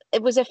was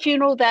a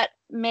funeral that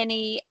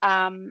many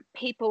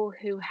people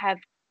who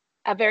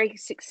are very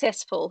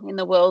successful in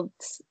the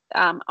world's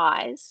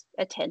eyes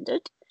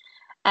attended,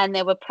 and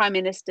there were prime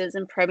ministers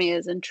and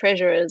premiers and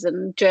treasurers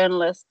and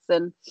journalists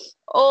and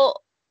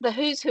all the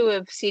who's who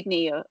of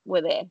Sydney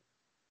were there.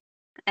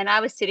 And I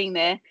was sitting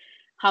there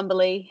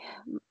humbly,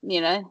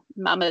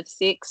 mum of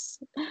six,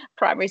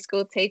 primary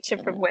school teacher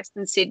from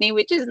Western Sydney,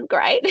 which isn't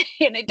great.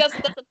 It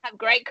doesn't have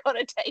great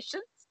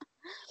connotations.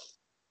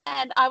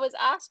 And I was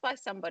asked by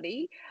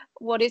somebody,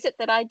 what is it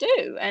that I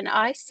do? And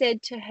I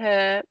said to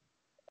her,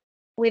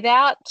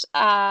 without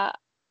a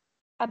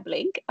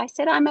blink, I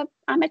said, I'm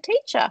a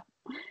teacher.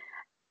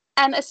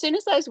 And as soon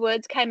as those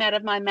words came out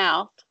of my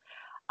mouth,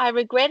 I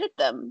regretted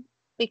them,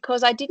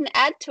 because I didn't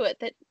add to it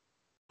that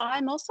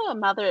I'm also a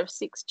mother of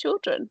six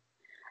children.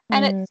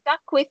 And it Mm,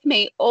 stuck with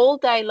me all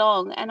day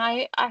long. And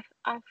I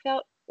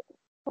felt,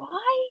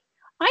 why?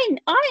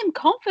 I am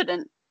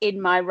confident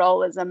in my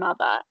role as a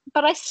mother,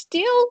 but I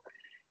still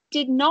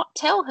did not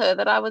tell her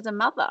that I was a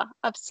mother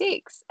of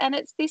six. And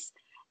it's this,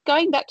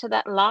 going back to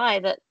that lie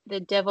that the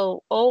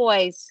devil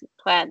always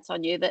plants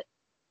on you, that,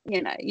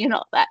 you're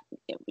not that,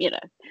 you know,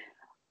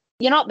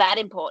 you're not that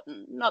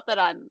important. Not that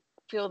I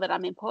feel that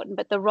I'm important,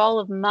 but the role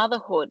of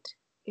motherhood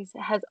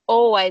has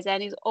always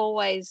and is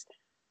always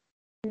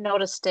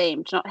not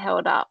esteemed, not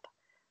held up.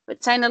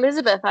 But Saint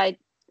Elizabeth,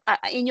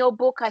 in your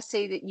book, I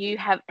see that you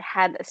have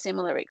had a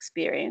similar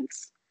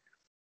experience.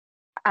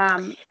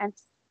 And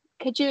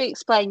could you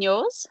explain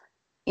yours?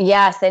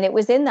 yes, and it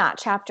was in that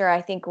chapter,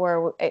 I think,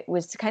 where it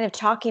was kind of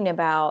talking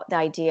about the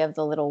idea of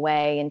the little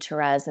way in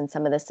Therese and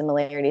some of the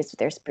similarities with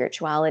their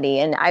spirituality.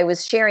 And I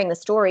was sharing the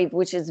story,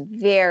 which is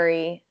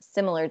very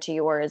similar to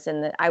yours,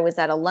 and that I was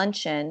at a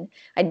luncheon.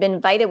 I'd been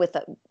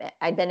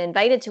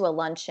invited to a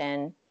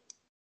luncheon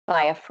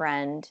by a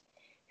friend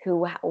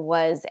who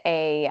was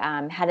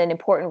had an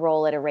important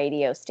role at a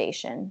radio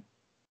station.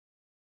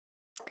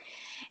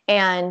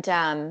 And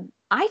I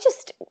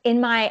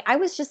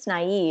was just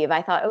naive.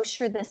 I thought, oh,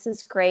 sure, this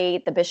is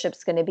great. The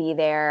bishop's going to be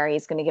there.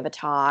 He's going to give a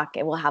talk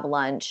and we'll have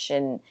lunch.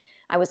 And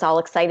I was all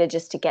excited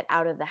just to get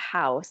out of the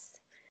house.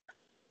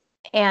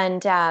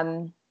 And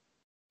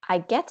I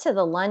get to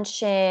the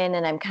luncheon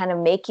and I'm kind of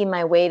making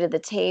my way to the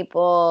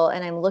table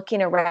and I'm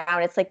looking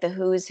around. It's like the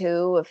who's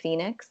who of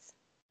Phoenix.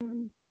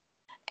 Mm.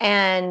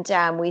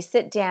 And we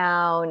sit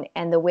down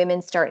and the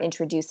women start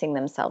introducing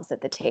themselves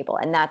at the table.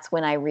 And that's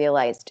when I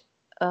realized,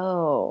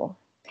 oh,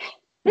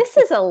 this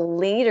is a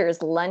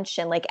leaders'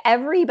 luncheon. Like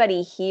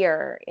everybody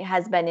here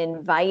has been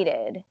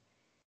invited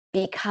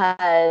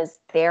because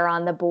they're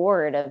on the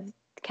board of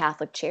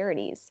Catholic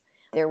Charities.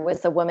 There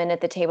was a woman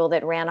at the table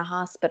that ran a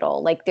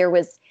hospital. Like there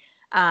was,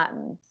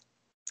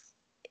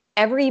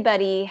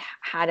 everybody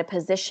had a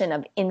position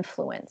of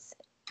influence.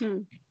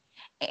 Hmm.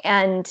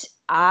 And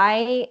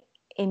I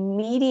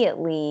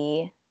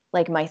immediately,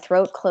 like my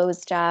throat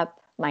closed up,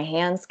 my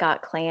hands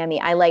got clammy.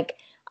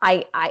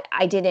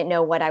 I didn't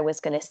know what I was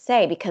going to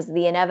say, because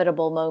the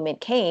inevitable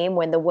moment came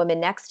when the woman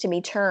next to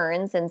me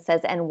turns and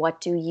says, "And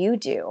what do you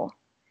do?"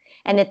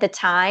 And at the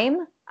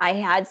time, I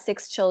had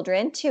six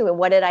children too. And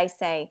what did I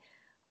say?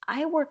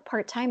 I work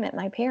part-time at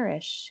my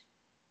parish.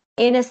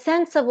 In a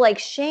sense of like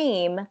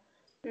shame,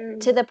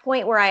 to the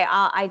point where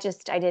I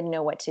didn't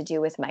know what to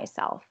do with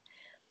myself.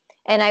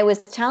 And I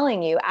was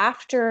telling you,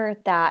 after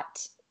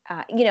that,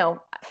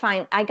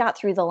 fine, I got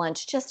through the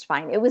lunch just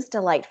fine. It was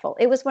delightful.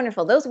 It was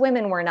wonderful. Those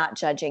women were not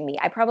judging me.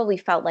 I probably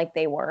felt like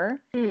they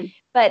were, Mm.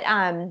 but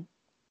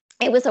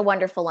it was a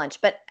wonderful lunch.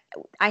 But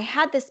I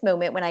had this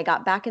moment when I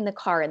got back in the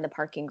car in the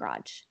parking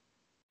garage,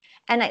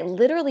 and I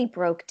literally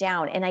broke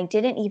down, and I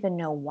didn't even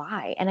know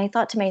why. And I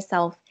thought to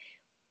myself,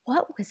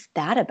 what was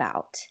that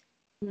about?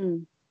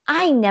 Mm.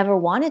 I never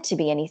wanted to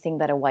be anything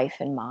but a wife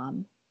and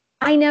mom.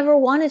 I never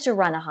wanted to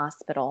run a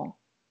hospital.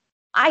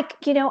 I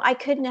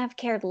couldn't have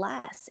cared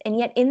less. And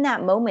yet in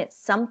that moment,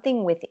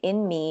 something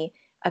within me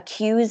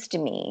accused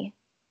me.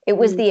 It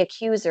was Mm. the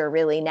accuser,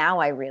 really. Now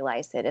I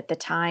realize it. At the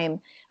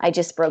time, I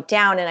just broke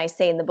down. And I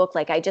say in the book,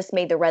 like, I just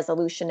made the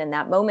resolution in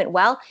that moment.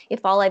 Well,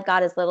 if all I've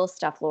got is little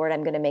stuff, Lord,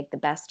 I'm going to make the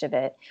best of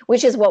it,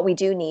 which is what we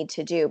do need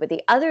to do. But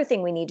the other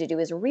thing we need to do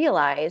is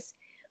realize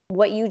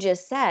what you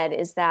just said,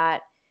 is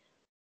that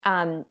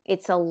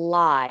it's a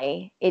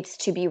lie. It's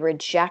to be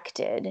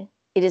rejected.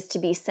 It is to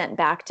be sent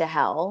back to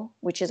hell,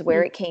 which is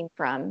where Mm. it came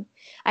from.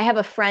 I have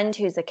a friend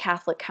who's a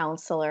Catholic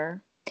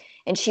counselor,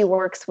 and she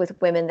works with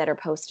women that are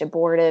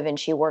post-abortive, and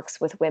she works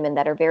with women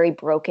that are very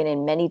broken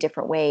in many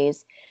different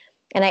ways.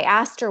 And I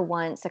asked her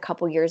once a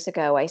couple years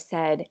ago, I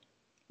said,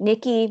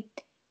 Nikki,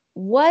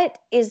 what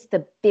is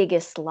the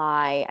biggest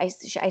lie? I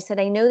said,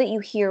 I know that you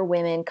hear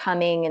women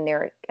coming and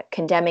they're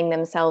condemning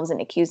themselves and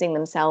accusing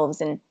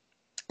themselves and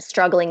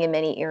struggling in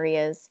many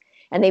areas,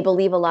 and they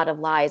believe a lot of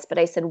lies. But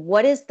I said,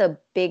 what is the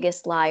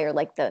biggest lie, or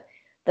like the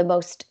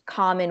most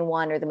common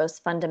one or the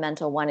most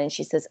fundamental one? And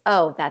she says,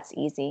 oh, that's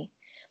easy.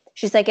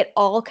 She's like, it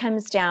all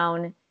comes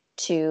down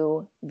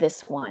to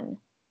this one.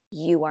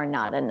 You are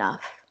not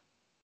enough.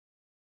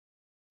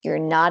 You're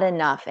not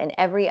enough. And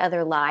every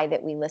other lie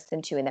that we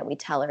listen to and that we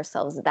tell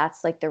ourselves,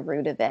 that's like the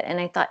root of it. And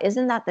I thought,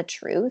 isn't that the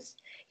truth?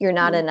 You're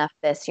not enough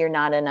this, you're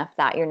not enough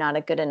that, you're not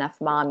a good enough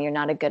mom, you're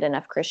not a good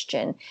enough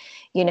Christian,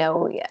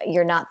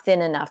 you're not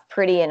thin enough,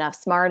 pretty enough,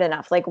 smart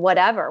enough, like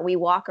whatever. We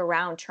walk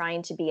around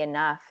trying to be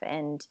enough.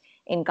 And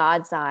in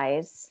God's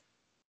eyes,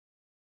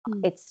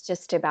 it's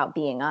just about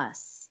being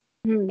us.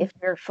 If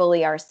we're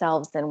fully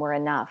ourselves, then we're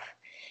enough.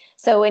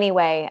 So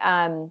anyway,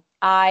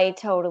 I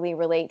totally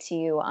relate to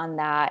you on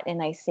that.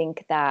 And I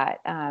think that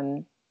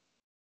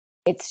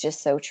it's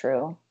just so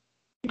true.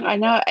 I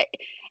know.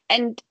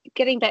 And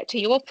getting back to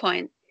your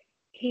point,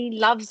 he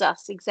loves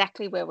us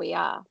exactly where we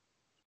are.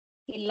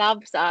 He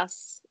loves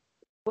us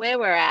where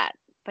we're at,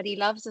 but he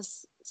loves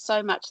us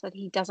so much that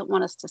he doesn't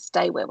want us to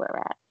stay where we're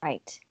at.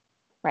 Right.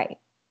 Right.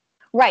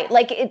 Right.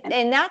 Like it,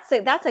 and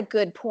that's a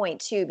good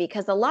point too,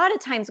 because a lot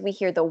of times we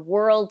hear the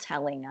world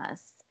telling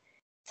us,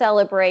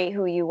 celebrate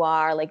who you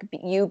are, like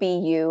you be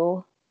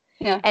you.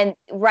 Yeah. And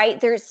right,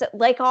 there's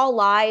like all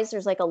lies,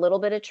 there's like a little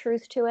bit of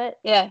truth to it.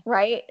 Yeah.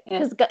 Right?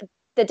 Because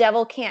the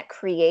devil can't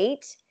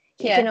create.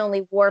 He can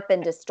only warp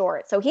and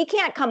distort. So he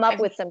can't come up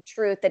with some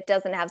truth that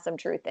doesn't have some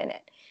truth in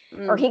it.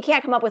 Or he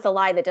can't come up with a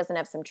lie that doesn't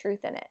have some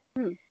truth in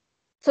it.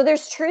 So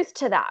there's truth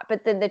to that.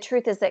 But then the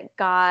truth is that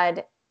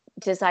God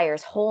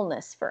desires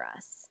wholeness for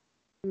us.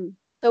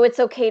 So it's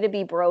okay to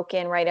be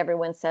broken, right?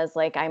 Everyone says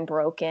like, I'm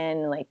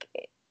broken. Like,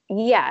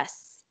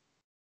 yes.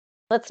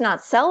 Let's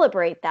not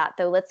celebrate that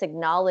though. Let's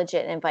acknowledge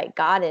it and invite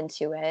God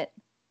into it,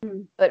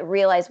 but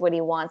realize what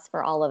he wants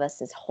for all of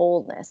us is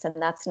wholeness. And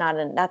that's not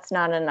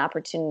an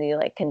opportunity to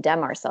like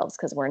condemn ourselves,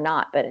 because we're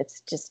not, but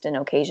it's just an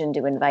occasion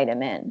to invite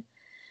him in.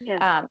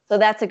 Yeah. So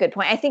that's a good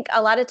point. I think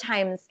a lot of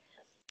times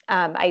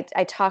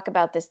I talk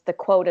about the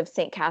quote of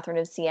St. Catherine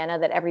of Siena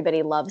that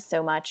everybody loves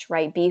so much,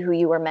 right? Be who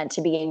you were meant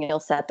to be and you'll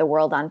set the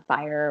world on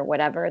fire, or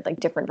whatever, like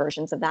different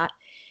versions of that.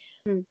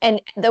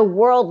 And the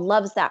world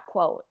loves that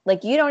quote.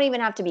 Like, you don't even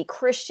have to be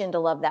Christian to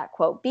love that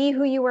quote. Be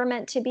who you were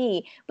meant to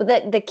be.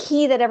 But the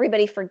key that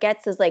everybody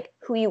forgets is like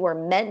who you were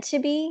meant to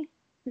be.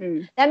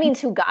 That means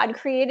who God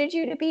created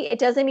you to be. It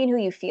doesn't mean who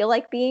you feel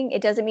like being.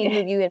 It doesn't mean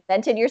who you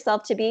invented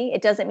yourself to be.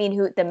 It doesn't mean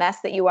who the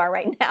mess that you are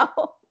right now.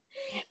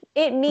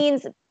 It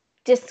means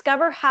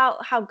discover how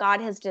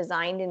God has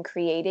designed and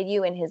created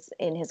you in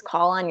his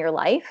call on your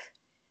life.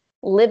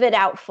 Live it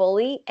out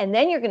fully, and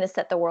then you're going to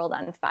set the world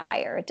on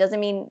fire. It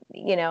doesn't mean,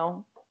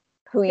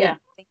 who you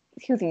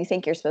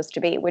think you're supposed to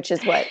be, which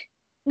is what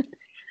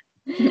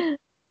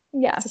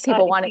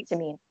people want it to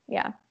mean.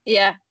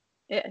 Yeah,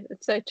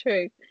 it's so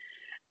true.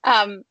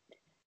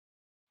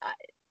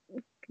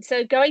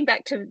 So going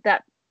back to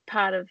that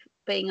part of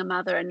being a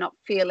mother and not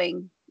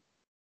feeling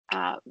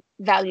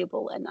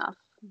valuable enough,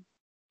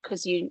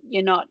 because you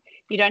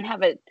don't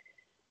have a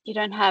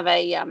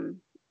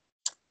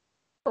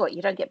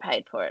you don't get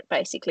paid for it.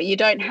 Basically, you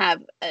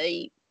have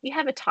a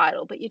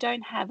title, but you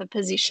don't have a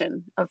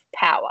position of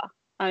power,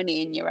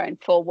 only in your own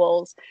four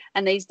walls.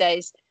 And these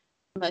days,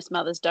 most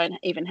mothers don't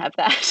even have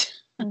that.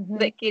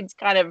 Their kids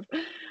kind of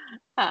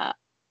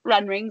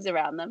run rings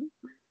around them.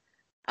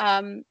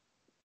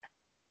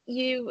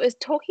 You was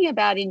talking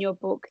about in your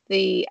book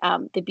the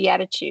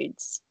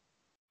Beatitudes,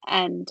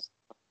 and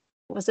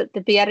was it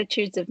the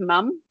Beatitudes of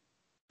Mum?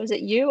 Was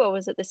it you, or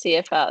was it the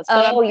CFRs?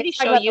 But I'm pretty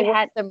sure you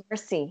had the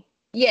mercy.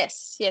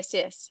 Yes.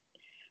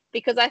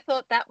 Because I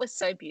thought that was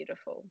so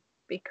beautiful,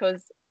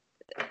 because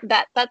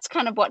that's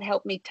kind of what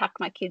helped me tuck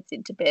my kids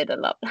into bed a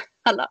lot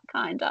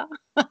kinder.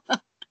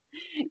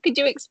 Could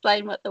you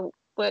explain what the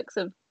works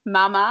of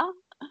Mum are?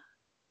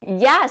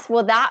 Yes.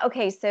 Well,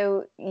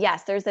 so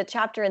yes, there's a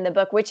chapter in the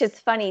book, which is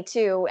funny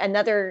too.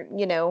 Another,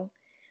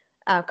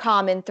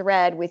 common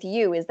thread with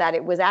you is that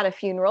it was at a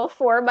funeral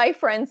for my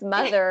friend's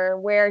mother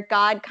where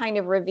God kind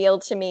of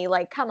revealed to me,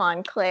 like, come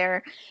on,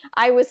 Claire,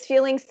 I was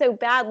feeling so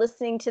bad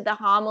listening to the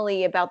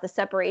homily about the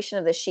separation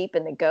of the sheep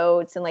and the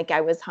goats. And like, I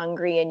was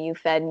hungry and you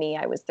fed me.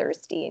 I was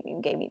thirsty and you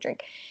gave me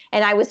drink.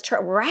 And I was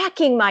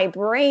racking my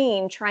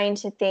brain trying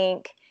to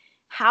think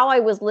how I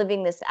was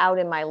living this out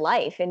in my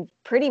life, and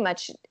pretty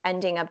much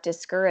ending up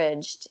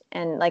discouraged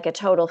and like a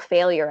total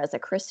failure as a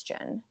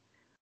Christian.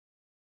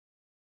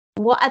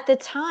 Well, at the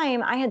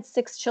time, I had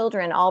 6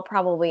 children, all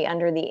probably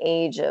under the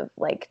age of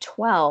like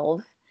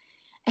 12.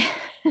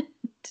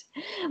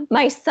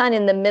 my son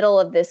in the middle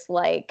of this,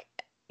 like,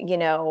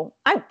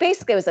 I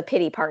basically, it was a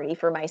pity party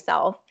for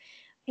myself.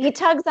 He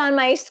tugs on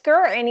my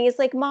skirt and he's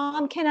like,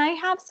 Mom, can I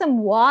have some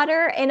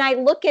water? And I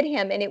look at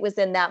him, and it was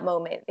in that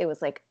moment, it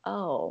was like,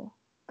 oh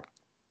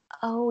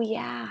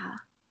yeah,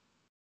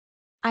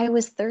 I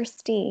was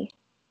thirsty.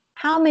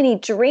 How many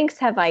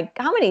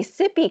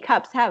sippy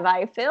cups have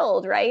I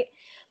filled? Right.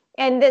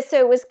 So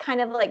it was kind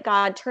of like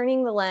God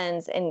turning the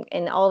lens,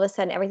 and all of a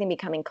sudden everything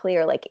becoming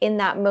clear. Like, in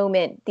that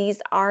moment,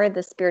 these are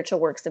the spiritual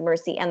works of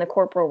mercy and the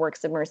corporal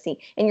works of mercy,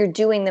 and you're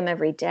doing them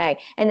every day.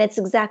 And it's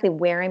exactly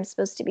where I'm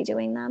supposed to be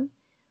doing them.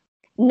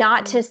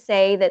 Not to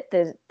say that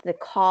the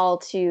call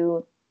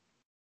to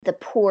the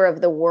poor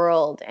of the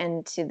world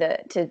and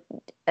to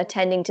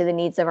attending to the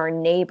needs of our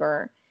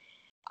neighbor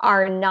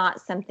are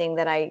not something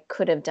that I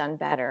could have done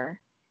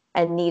better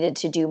and needed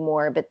to do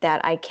more, but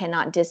that I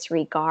cannot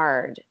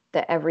disregard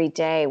the every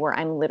day where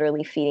I'm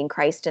literally feeding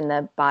Christ in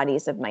the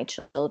bodies of my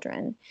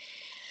children.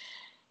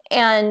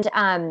 And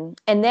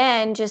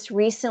then just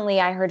recently,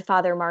 I heard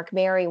Father Mark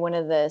Mary, one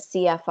of the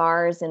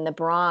CFRs in the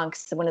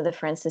Bronx, one of the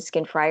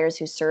Franciscan friars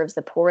who serves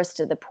the poorest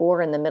of the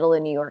poor in the middle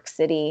of New York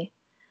City,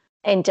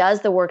 and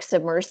does the works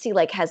of mercy,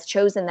 like, has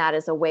chosen that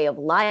as a way of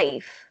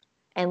life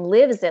and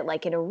lives it,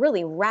 like, in a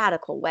really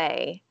radical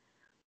way.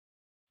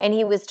 And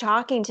he was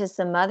talking to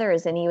some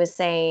mothers, and he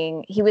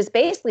was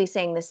basically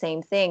saying the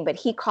same thing, but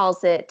he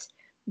calls it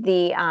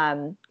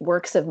the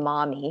works of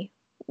mommy,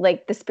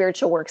 like the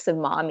spiritual works of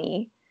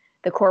mommy,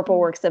 the corporal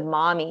works of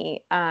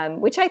mommy,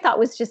 which I thought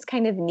was just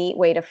kind of a neat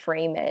way to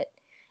frame it.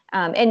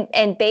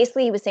 And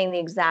basically he was saying the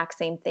exact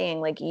same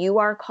thing. Like, you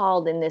are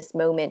called in this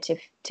moment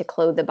to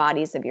clothe the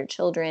bodies of your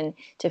children,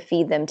 to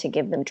feed them, to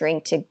give them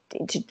drink, to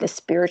the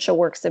spiritual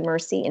works of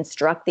mercy,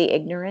 instruct the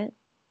ignorant.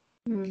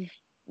 Mm.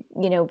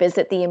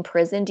 Visit the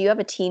imprisoned. Do you have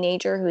a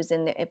teenager who's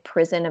in the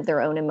prison of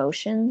their own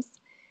emotions?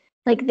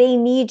 Like, they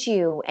need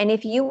you. And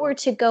if you were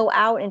to go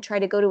out and try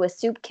to go to a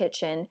soup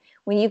kitchen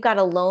when you've got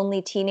a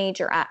lonely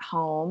teenager at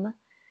home,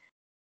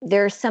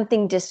 there's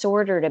something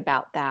disordered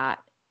about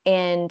that.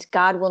 And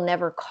God will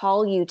never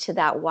call you to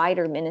that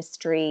wider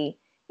ministry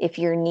if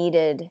you're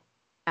needed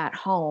at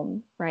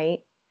home,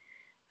 right?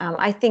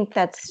 I think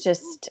that's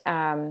just,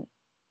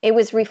 it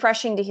was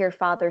refreshing to hear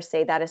Father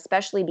say that,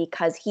 especially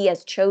because he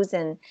has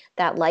chosen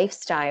that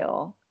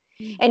lifestyle.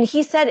 Mm-hmm. And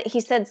he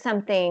said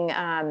something,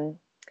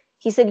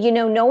 he said,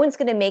 no one's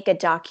going to make a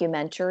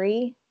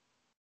documentary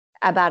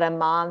about a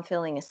mom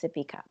filling a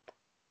sippy cup.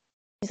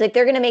 He's like,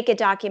 they're going to make a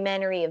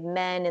documentary of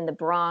men in the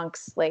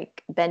Bronx,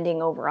 like,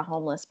 bending over a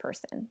homeless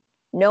person.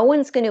 No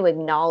one's going to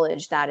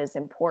acknowledge that as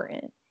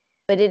important,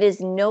 but it is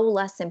no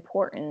less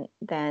important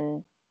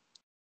than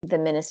the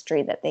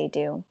ministry that they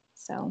do.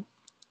 So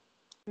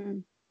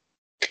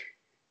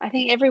I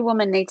think every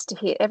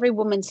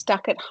woman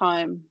stuck at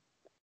home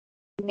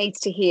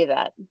needs to hear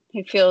that,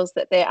 who feels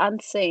that they're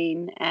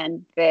unseen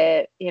and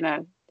they're,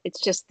 it's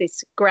just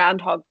this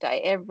Groundhog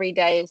Day. Every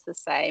day is the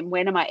same.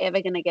 When am I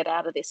ever going to get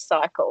out of this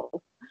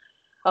cycle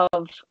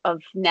of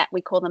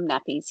we call them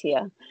nappies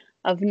here,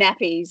 of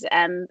nappies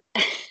and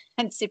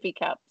and sippy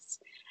cups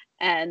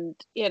and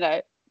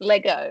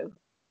Lego.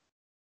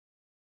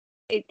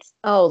 It's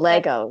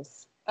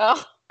Legos. We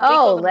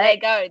call them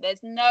Lego. There's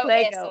no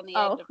Lego. S on the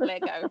end of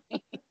Lego.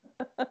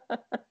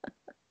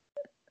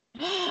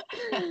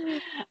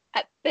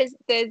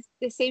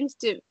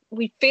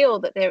 We feel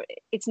that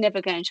it's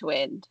never going to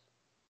end,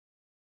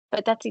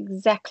 but that's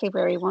exactly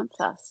where he wants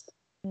us.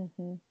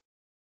 Mm-hmm.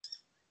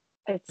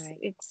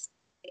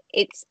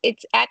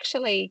 It's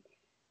actually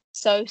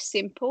so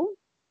simple,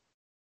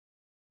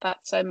 but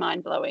so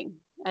mind-blowing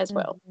as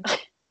well.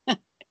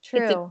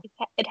 True.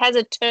 It has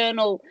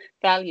eternal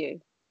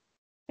value.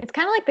 It's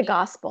kind of like the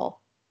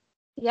gospel.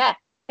 Yeah.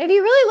 If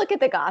you really look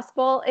at the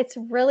gospel, it's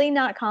really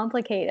not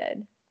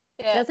complicated.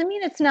 Yeah. It doesn't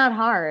mean it's not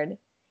hard.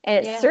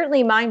 And it's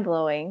certainly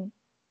mind-blowing.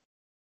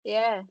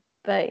 Yeah.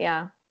 But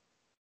yeah.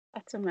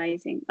 That's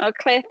amazing. Oh,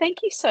 Claire,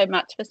 thank you so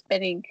much for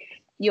spending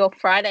your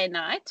Friday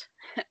night,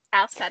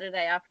 our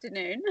Saturday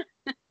afternoon,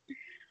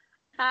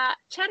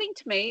 chatting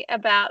to me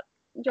about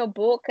your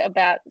book,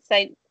 about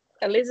St.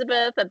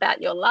 Elizabeth,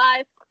 about your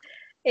life.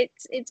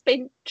 It's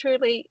been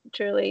truly,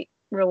 truly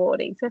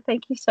rewarding. So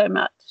thank you so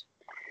much.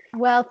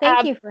 Well,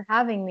 thank you for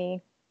having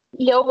me.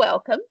 You're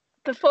welcome.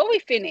 Before we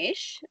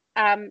finish,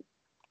 I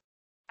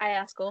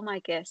ask all my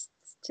guests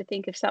to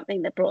think of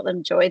something that brought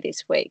them joy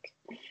this week.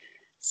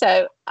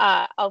 So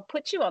I'll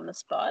put you on the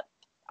spot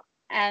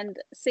and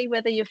see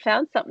whether you've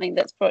found something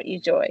that's brought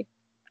you joy.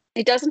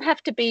 It doesn't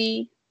have to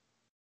be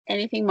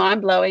anything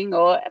mind-blowing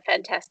or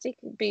fantastic.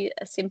 It could be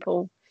a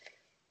simple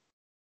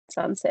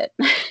sunset.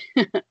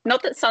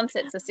 Not that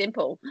sunsets are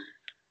simple.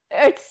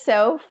 It's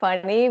so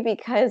funny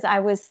because I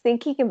was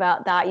thinking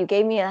about that. You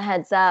gave me a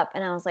heads up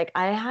and I was like,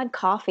 I had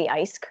coffee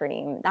ice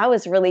cream. That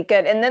was really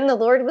good. And then the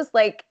Lord was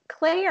like,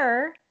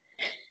 Claire,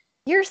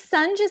 your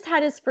son just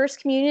had his first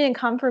communion and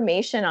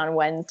confirmation on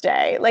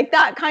Wednesday. Like,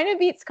 that kind of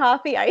beats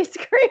coffee ice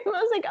cream. I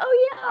was like,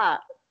 oh yeah.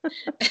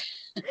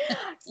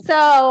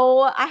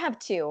 So I have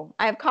two.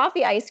 I have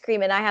coffee ice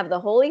cream and I have the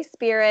Holy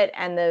Spirit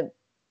and the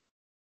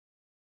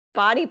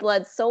body,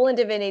 blood, soul, and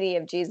divinity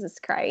of Jesus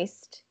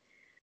Christ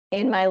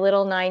in my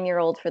little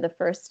 9-year-old for the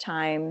first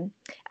time.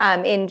 I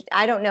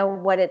don't know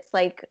what it's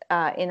like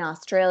in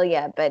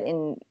Australia, but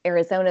in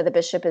Arizona, the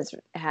bishop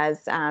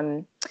has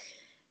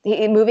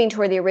moving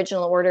toward the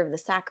original order of the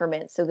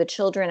sacrament. So the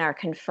children are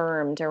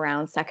confirmed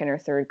around 2nd or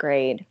 3rd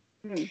grade.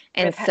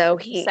 And so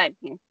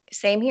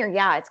same here.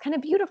 Yeah. It's kind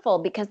of beautiful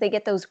because they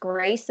get those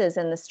graces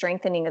and the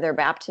strengthening of their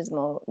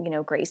baptismal,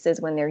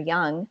 graces when they're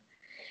young.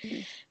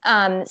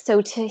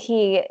 So to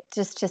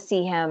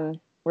see him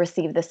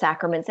receive the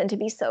sacraments and to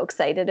be so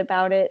excited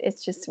about it,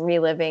 it's just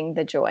reliving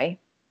the joy.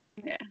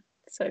 Yeah.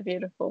 So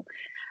beautiful.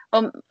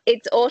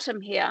 It's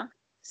autumn here.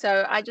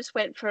 So I just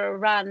went for a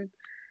run,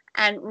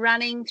 and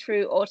running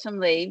through autumn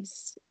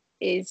leaves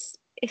it's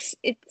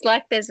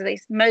like there's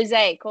this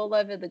mosaic all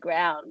over the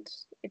ground.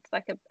 It's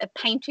like a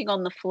painting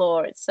on the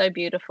floor. It's so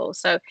beautiful.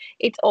 So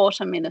it's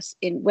autumn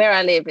in where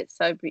I live. It's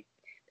so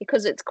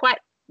because it's quite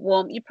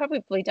warm. You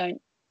probably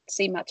don't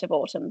see much of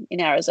autumn in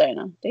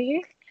Arizona, do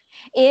you?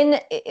 In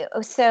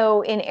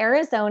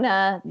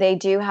Arizona, they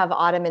do have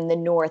autumn in the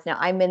north. Now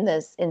I'm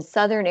in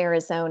southern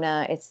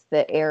Arizona. It's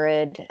the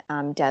arid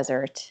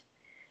desert,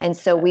 and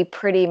so we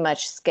pretty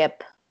much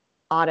skip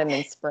autumn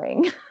and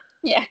spring.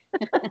 Yeah.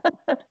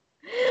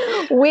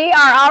 We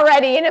are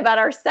already in about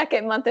our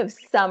 2nd month of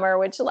summer,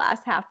 which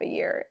lasts half a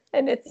year,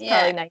 and it's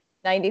probably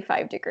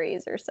 95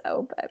 degrees or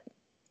so.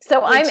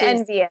 I'm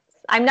envious.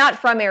 I'm not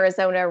from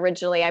Arizona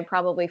originally. I'm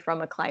probably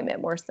from a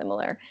climate more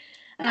similar.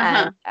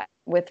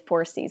 With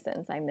 4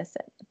 seasons, I miss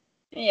it.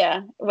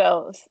 Yeah,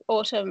 well,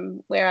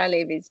 autumn where I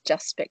live is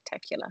just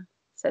spectacular.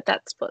 So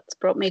that's what's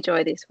brought me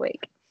joy this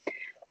week.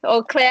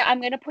 Oh, Claire,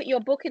 I'm going to put your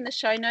book in the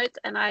show notes,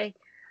 and I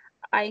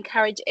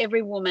encourage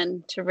every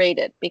woman to read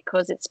it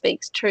because it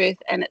speaks truth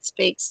and it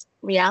speaks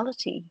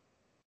reality,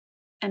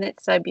 and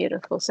it's so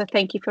beautiful. So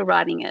thank you for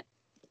writing it.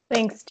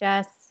 Thanks,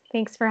 Jess.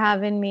 Thanks for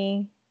having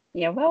me.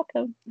 You're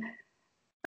welcome.